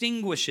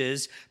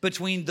distinguishes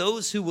between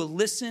those who will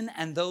listen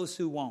and those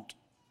who won't.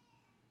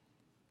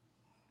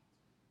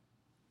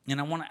 And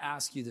I want to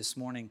ask you this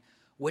morning,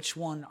 which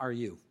one are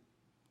you?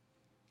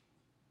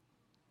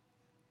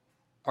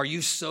 Are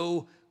you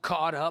so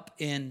caught up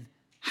in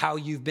how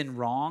you've been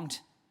wronged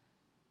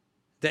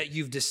that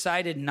you've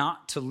decided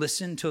not to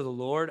listen to the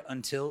Lord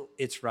until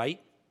it's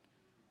right?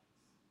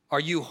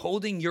 Are you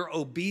holding your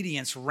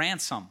obedience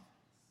ransom?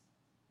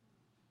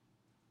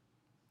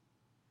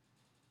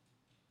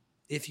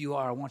 If you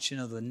are, I want you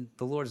to know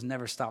the Lord has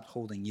never stopped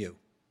holding you.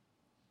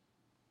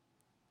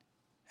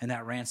 And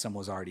that ransom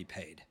was already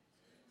paid.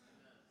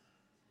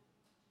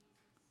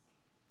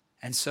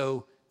 And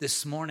so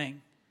this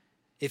morning,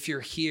 if you're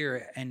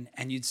here and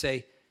you'd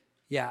say,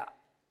 yeah,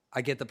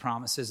 I get the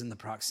promises and the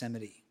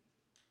proximity,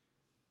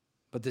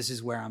 but this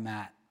is where I'm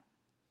at.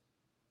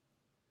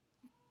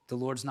 The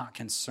Lord's not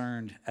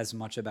concerned as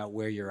much about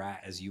where you're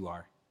at as you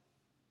are.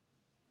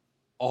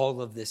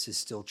 All of this is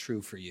still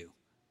true for you.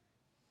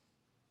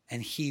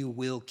 And he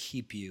will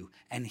keep you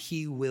and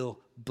he will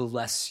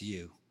bless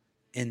you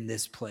in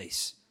this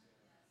place.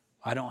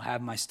 I don't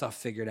have my stuff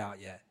figured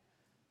out yet.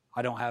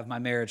 I don't have my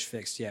marriage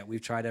fixed yet.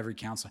 We've tried every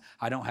counselor.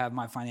 I don't have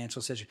my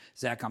financial situation.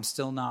 Zach, I'm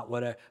still not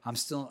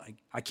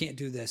I can't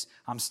do this.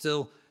 I'm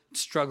still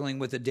struggling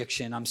with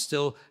addiction. I'm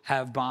still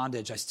have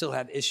bondage. I still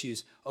have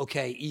issues.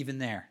 Okay, even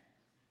there.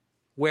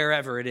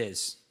 Wherever it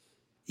is.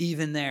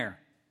 Even there.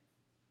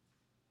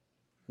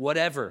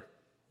 Whatever,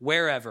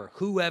 wherever,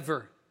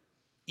 whoever,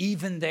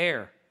 even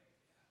there.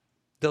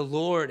 The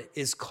Lord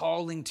is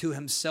calling to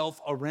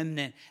himself a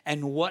remnant,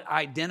 and what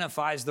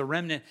identifies the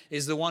remnant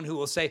is the one who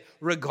will say,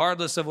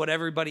 regardless of what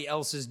everybody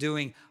else is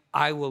doing,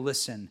 I will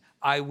listen,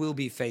 I will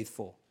be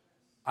faithful,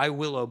 I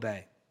will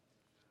obey.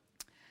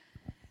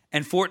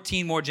 And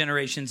 14 more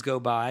generations go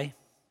by,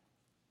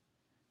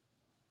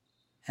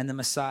 and the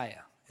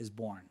Messiah is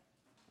born.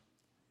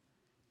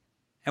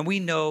 And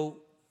we know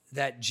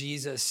that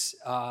Jesus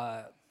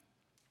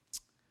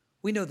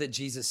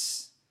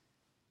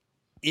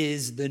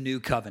is the new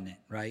covenant,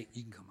 right?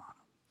 You can come on.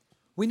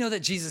 We know that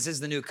Jesus is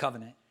the new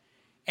covenant.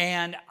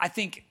 And I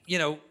think,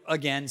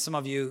 again, some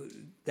of you,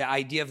 the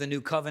idea of the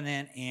new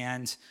covenant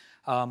and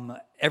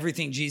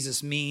everything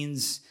Jesus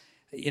means,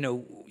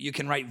 you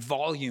can write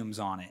volumes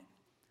on it.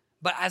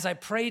 But as I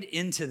prayed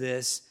into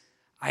this,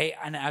 I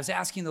was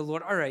asking the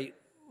Lord, all right,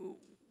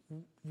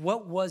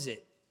 what was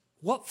it?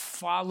 What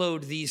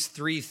followed these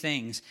three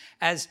things?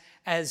 As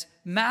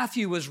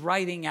Matthew was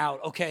writing out,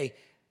 okay,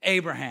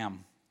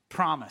 Abraham,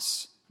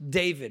 promise.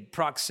 David,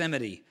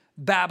 proximity.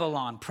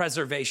 Babylon,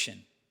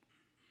 preservation.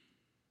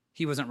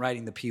 He wasn't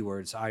writing the P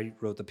words. I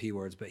wrote the P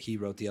words, but he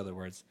wrote the other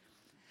words.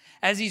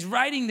 As he's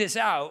writing this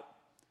out,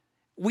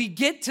 we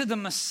get to the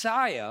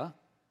Messiah.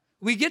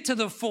 We get to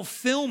the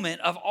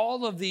fulfillment of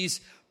all of these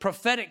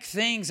prophetic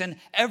things and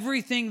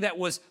everything that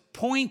was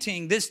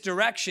pointing this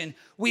direction.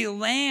 We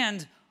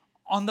land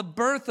on the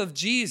birth of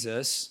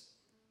Jesus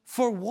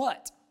for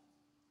what?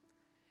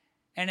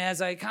 And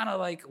as I kind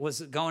of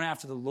was going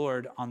after the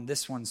Lord on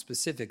this one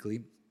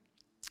specifically,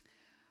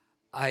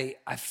 I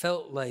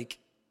felt like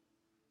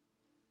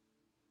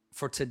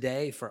for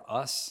today, for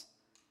us,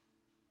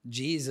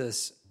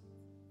 Jesus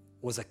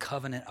was a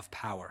covenant of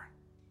power.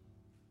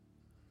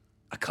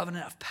 A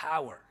covenant of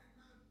power.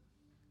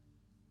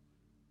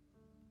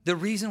 The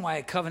reason why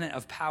a covenant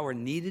of power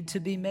needed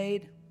to be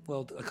made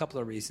Well, a couple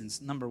of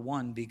reasons. Number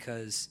one,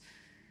 because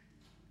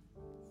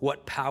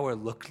what power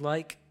looked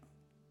like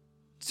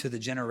to the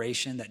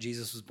generation that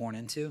Jesus was born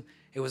into,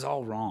 it was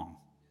all wrong.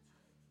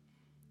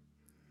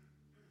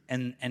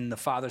 And the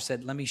Father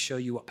said, let me show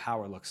you what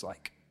power looks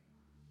like.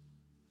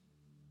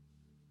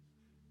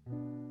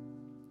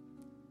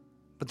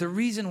 But the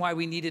reason why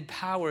we needed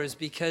power is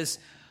because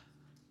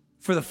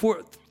for the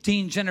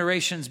 14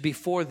 generations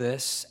before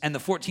this, and the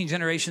 14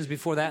 generations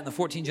before that, and the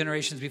 14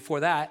 generations before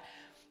that,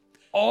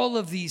 all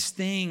of these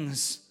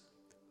things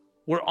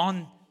were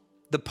on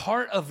the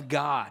part of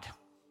God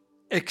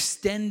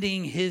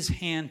extending his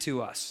hand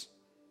to us.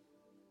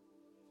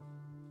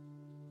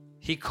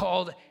 He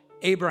called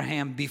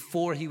Abraham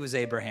before he was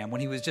Abraham,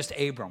 when he was just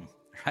Abram,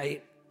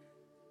 right?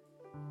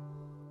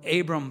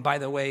 Abram, by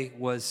the way,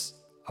 was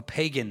a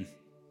pagan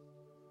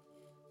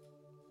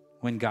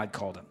when God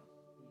called him.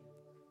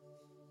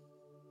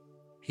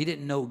 He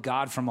didn't know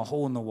God from a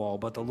hole in the wall,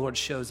 but the Lord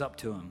shows up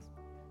to him,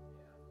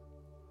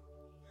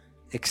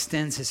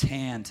 extends his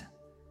hand,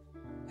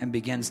 and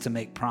begins to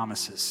make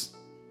promises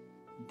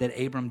that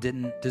Abram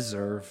didn't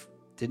deserve,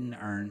 didn't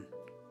earn,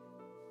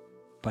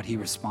 but he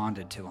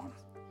responded to him.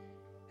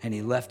 And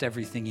he left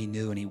everything he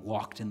knew and he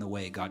walked in the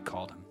way God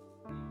called him.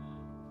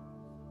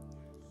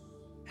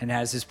 And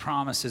as his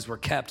promises were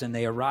kept and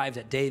they arrived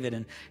at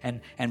David,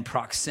 and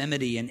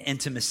proximity and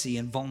intimacy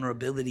and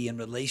vulnerability and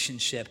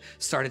relationship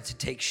started to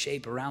take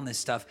shape around this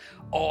stuff,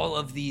 all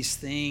of these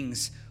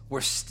things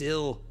were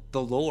still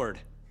the Lord.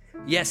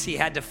 Yes, he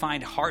had to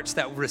find hearts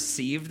that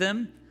received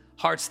them,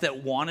 hearts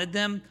that wanted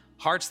them,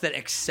 hearts that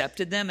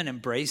accepted them and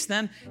embraced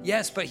them.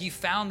 Yes, but he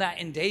found that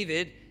in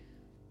David,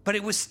 but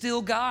it was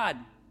still God.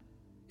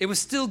 It was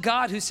still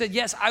God who said,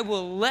 yes, I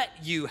will let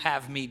you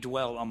have me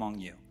dwell among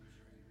you.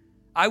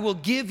 I will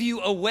give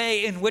you a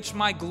way in which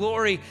my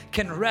glory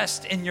can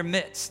rest in your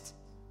midst.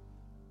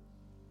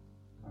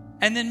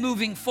 And then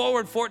moving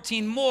forward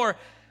 14 more,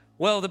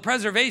 well, the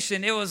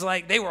preservation, it was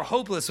like they were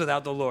hopeless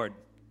without the Lord.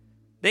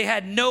 They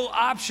had no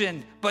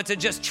option but to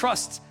just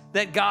trust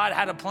that God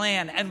had a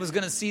plan and was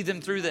going to see them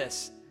through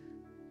this.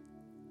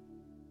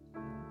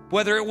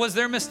 Whether it was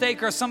their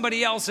mistake or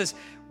somebody else's,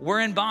 we're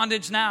in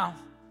bondage now.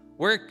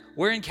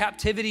 We're in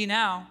captivity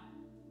now.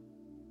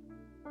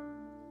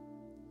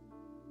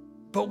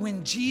 But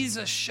when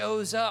Jesus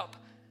shows up,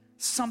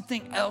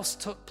 something else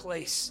took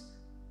place.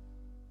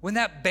 When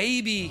that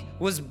baby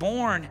was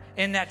born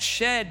in that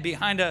shed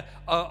behind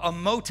a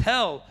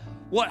motel,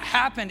 what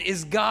happened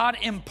is God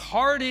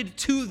imparted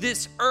to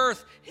this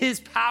earth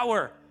his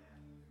power.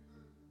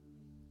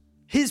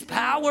 His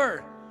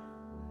power.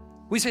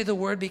 We say the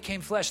word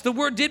became flesh. The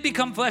word did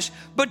become flesh,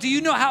 but do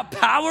you know how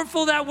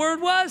powerful that word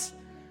was?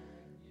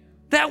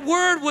 That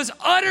word was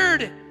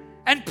uttered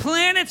and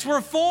planets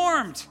were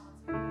formed.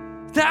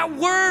 That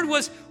word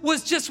was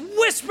just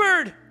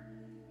whispered.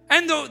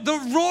 And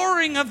the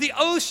roaring of the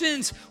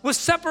oceans was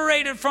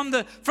separated from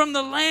the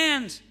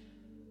land.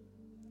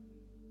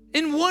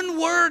 In one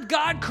word,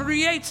 God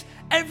creates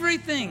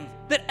everything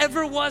that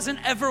ever was and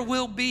ever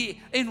will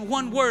be in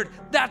one word.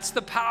 That's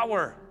the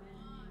power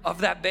of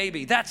that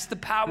baby. That's the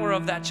power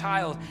of that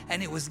child.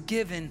 And it was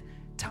given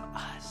to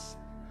us.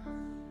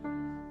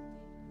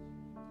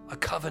 A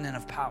covenant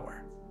of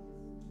power.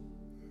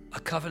 A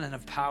covenant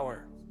of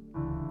power.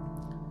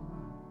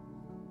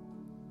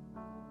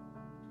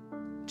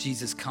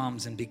 Jesus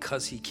comes, and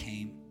because he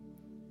came,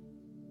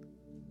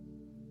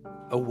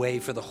 a way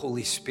for the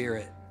Holy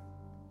Spirit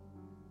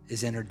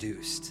is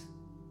introduced.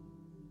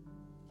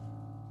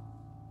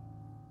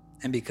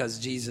 And because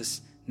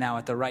Jesus, now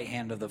at the right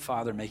hand of the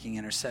Father, making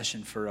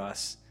intercession for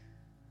us,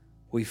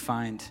 we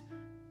find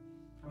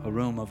a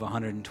room of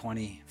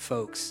 120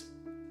 folks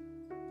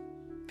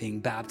being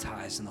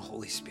baptized in the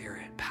Holy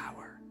Spirit.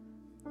 Power,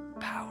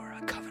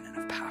 a covenant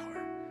of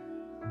power.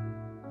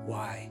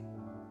 Why?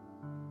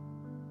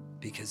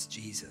 Because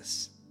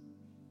Jesus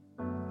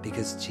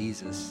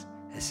is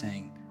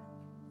saying,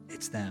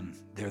 it's them.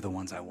 They're the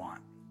ones I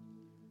want.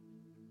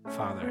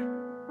 Father,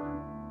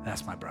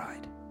 that's my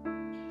bride.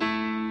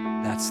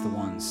 That's the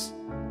ones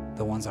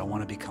I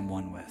want to become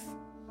one with.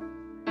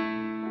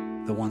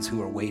 The ones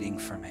who are waiting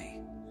for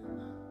me.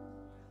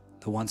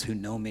 The ones who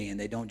know me, and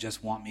they don't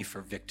just want me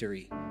for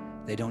victory.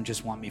 They don't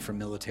just want me for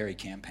military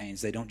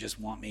campaigns. They don't just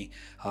want me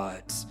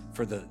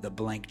for the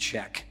blank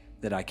check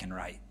that I can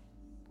write.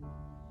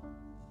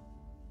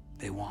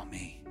 They want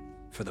me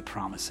for the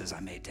promises I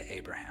made to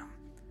Abraham.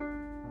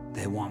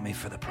 They want me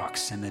for the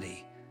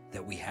proximity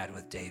that we had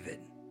with David.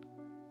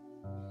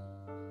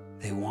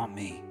 They want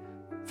me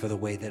for the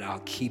way that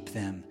I'll keep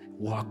them,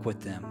 walk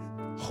with them,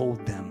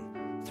 hold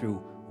them through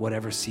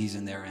whatever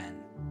season they're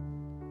in.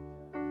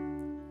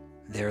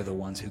 They're the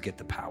ones who get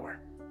the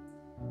power.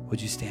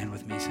 Would you stand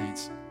with me,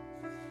 saints?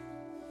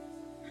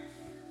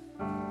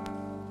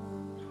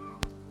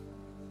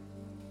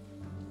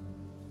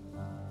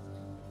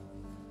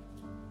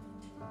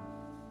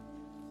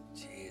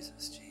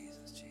 Jesus.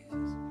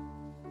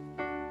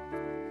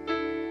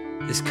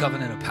 This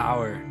covenant of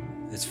power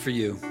is for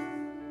you.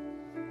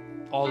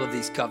 All of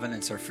these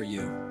covenants are for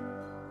you.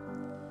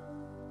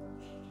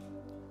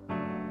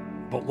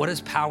 what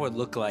does power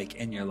look like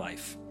in your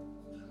life?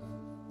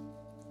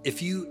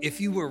 If you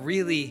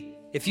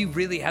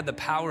really had the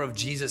power of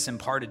Jesus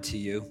imparted to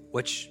you,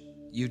 which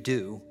you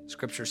do,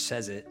 Scripture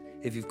says it,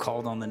 if you've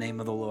called on the name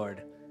of the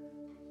Lord,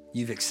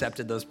 you've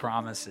accepted those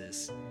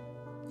promises,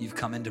 you've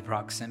come into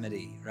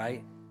proximity,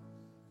 right?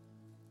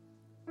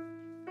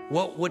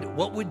 What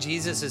would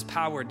Jesus'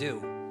 power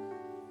do?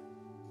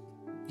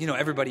 You know,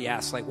 everybody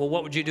asks, like, well,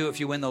 what would you do if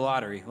you win the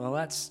lottery? Well,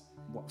 that's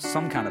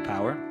some kind of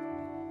power.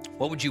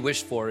 What would you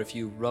wish for if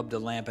you rubbed a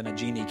lamp and a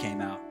genie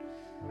came out?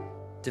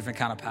 Different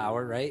kind of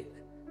power, right?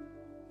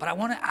 But I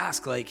want to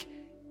ask, like,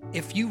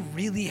 if you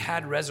really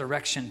had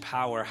resurrection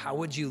power, how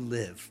would you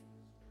live?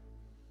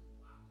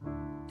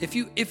 If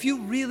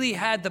you really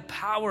had the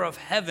power of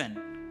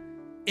heaven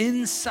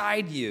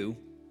inside you,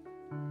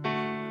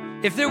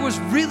 if there was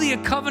really a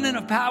covenant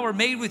of power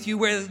made with you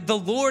where the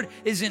Lord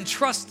is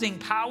entrusting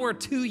power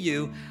to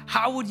you,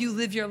 how would you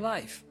live your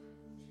life?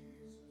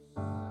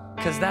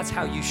 Because that's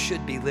how you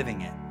should be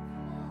living it.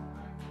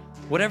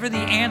 Whatever the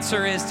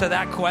answer is to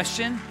that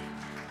question,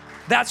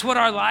 that's what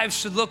our lives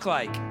should look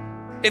like.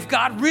 If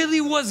God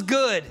really was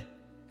good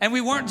and we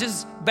weren't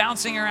just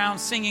bouncing around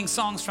singing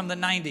songs from the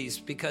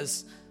 90s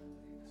because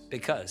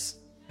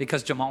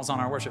Jamal's on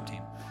our worship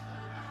team.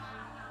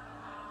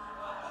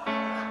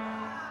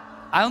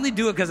 I only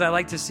do it because I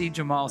like to see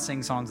Jamal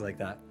sing songs like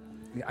that.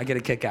 I get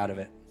a kick out of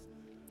it.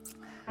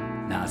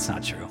 No, it's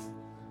not true.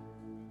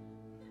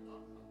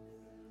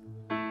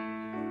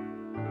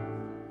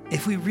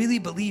 If we really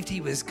believed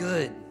he was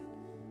good,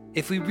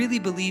 if we really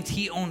believed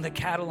he owned the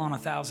cattle on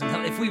 1,000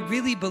 hills, if we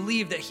really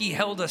believed that he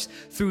held us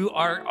through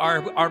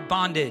our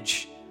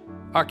bondage,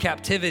 our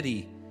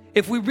captivity,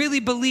 if we really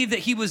believed that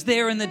he was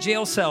there in the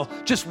jail cell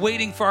just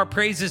waiting for our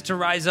praises to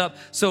rise up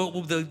so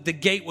the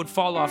gate would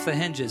fall off the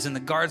hinges and the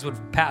guards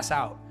would pass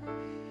out.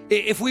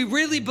 If we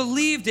really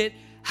believed it,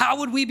 how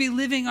would we be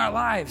living our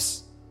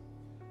lives?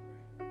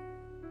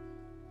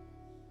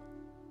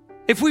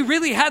 If we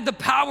really had the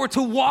power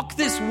to walk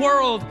this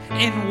world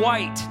in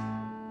white,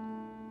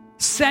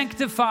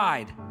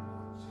 sanctified,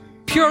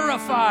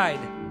 purified,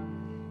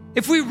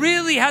 if we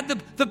really had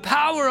the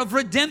power of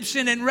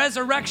redemption and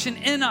resurrection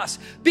in us,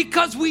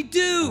 because we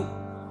do,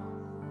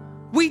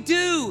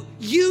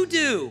 you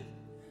do.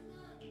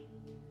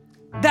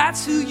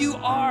 That's who you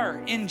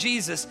are in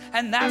Jesus,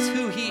 and that's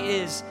who he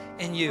is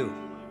in you.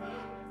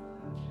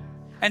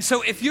 And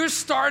so if you're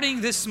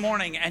starting this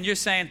morning and you're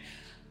saying,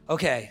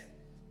 okay,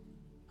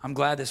 I'm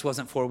glad this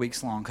wasn't 4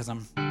 weeks long because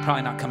I'm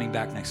probably not coming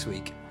back next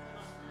week.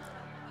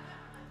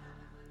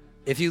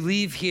 If you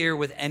leave here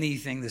with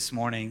anything this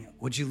morning,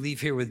 would you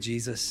leave here with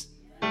Jesus?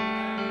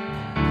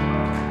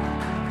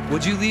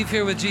 Would you leave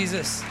here with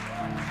Jesus?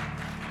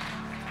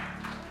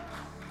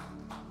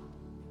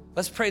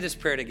 Let's pray this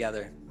prayer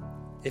together.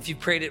 If you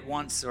prayed it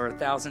once or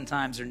 1,000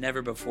 times or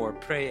never before,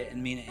 pray it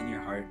and mean it in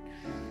your heart.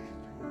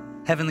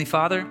 Heavenly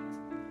Father,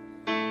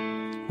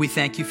 we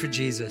thank you for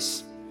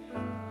Jesus.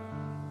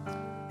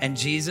 And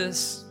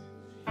Jesus,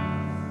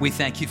 we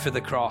thank you for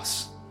the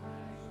cross.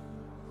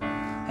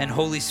 And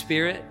Holy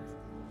Spirit,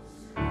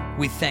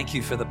 we thank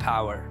you for the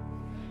power.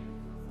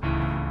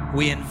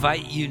 We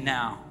invite you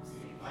now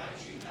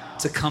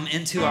to come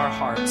into our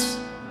hearts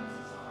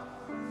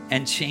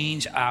and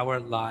change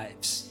our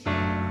lives.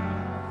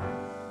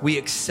 We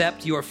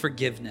accept your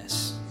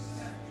forgiveness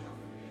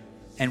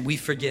and we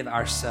forgive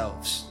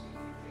ourselves.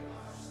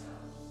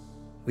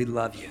 We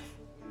love you.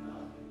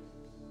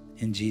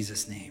 In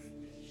Jesus' name,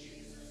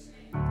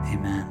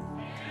 amen.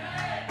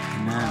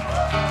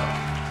 Amen.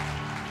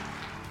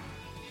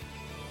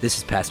 This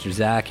is Pastor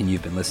Zac, and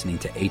you've been listening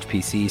to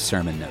HPC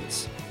Sermon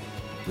Notes.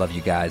 Love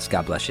you guys.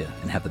 God bless you,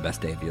 and have the best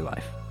day of your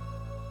life.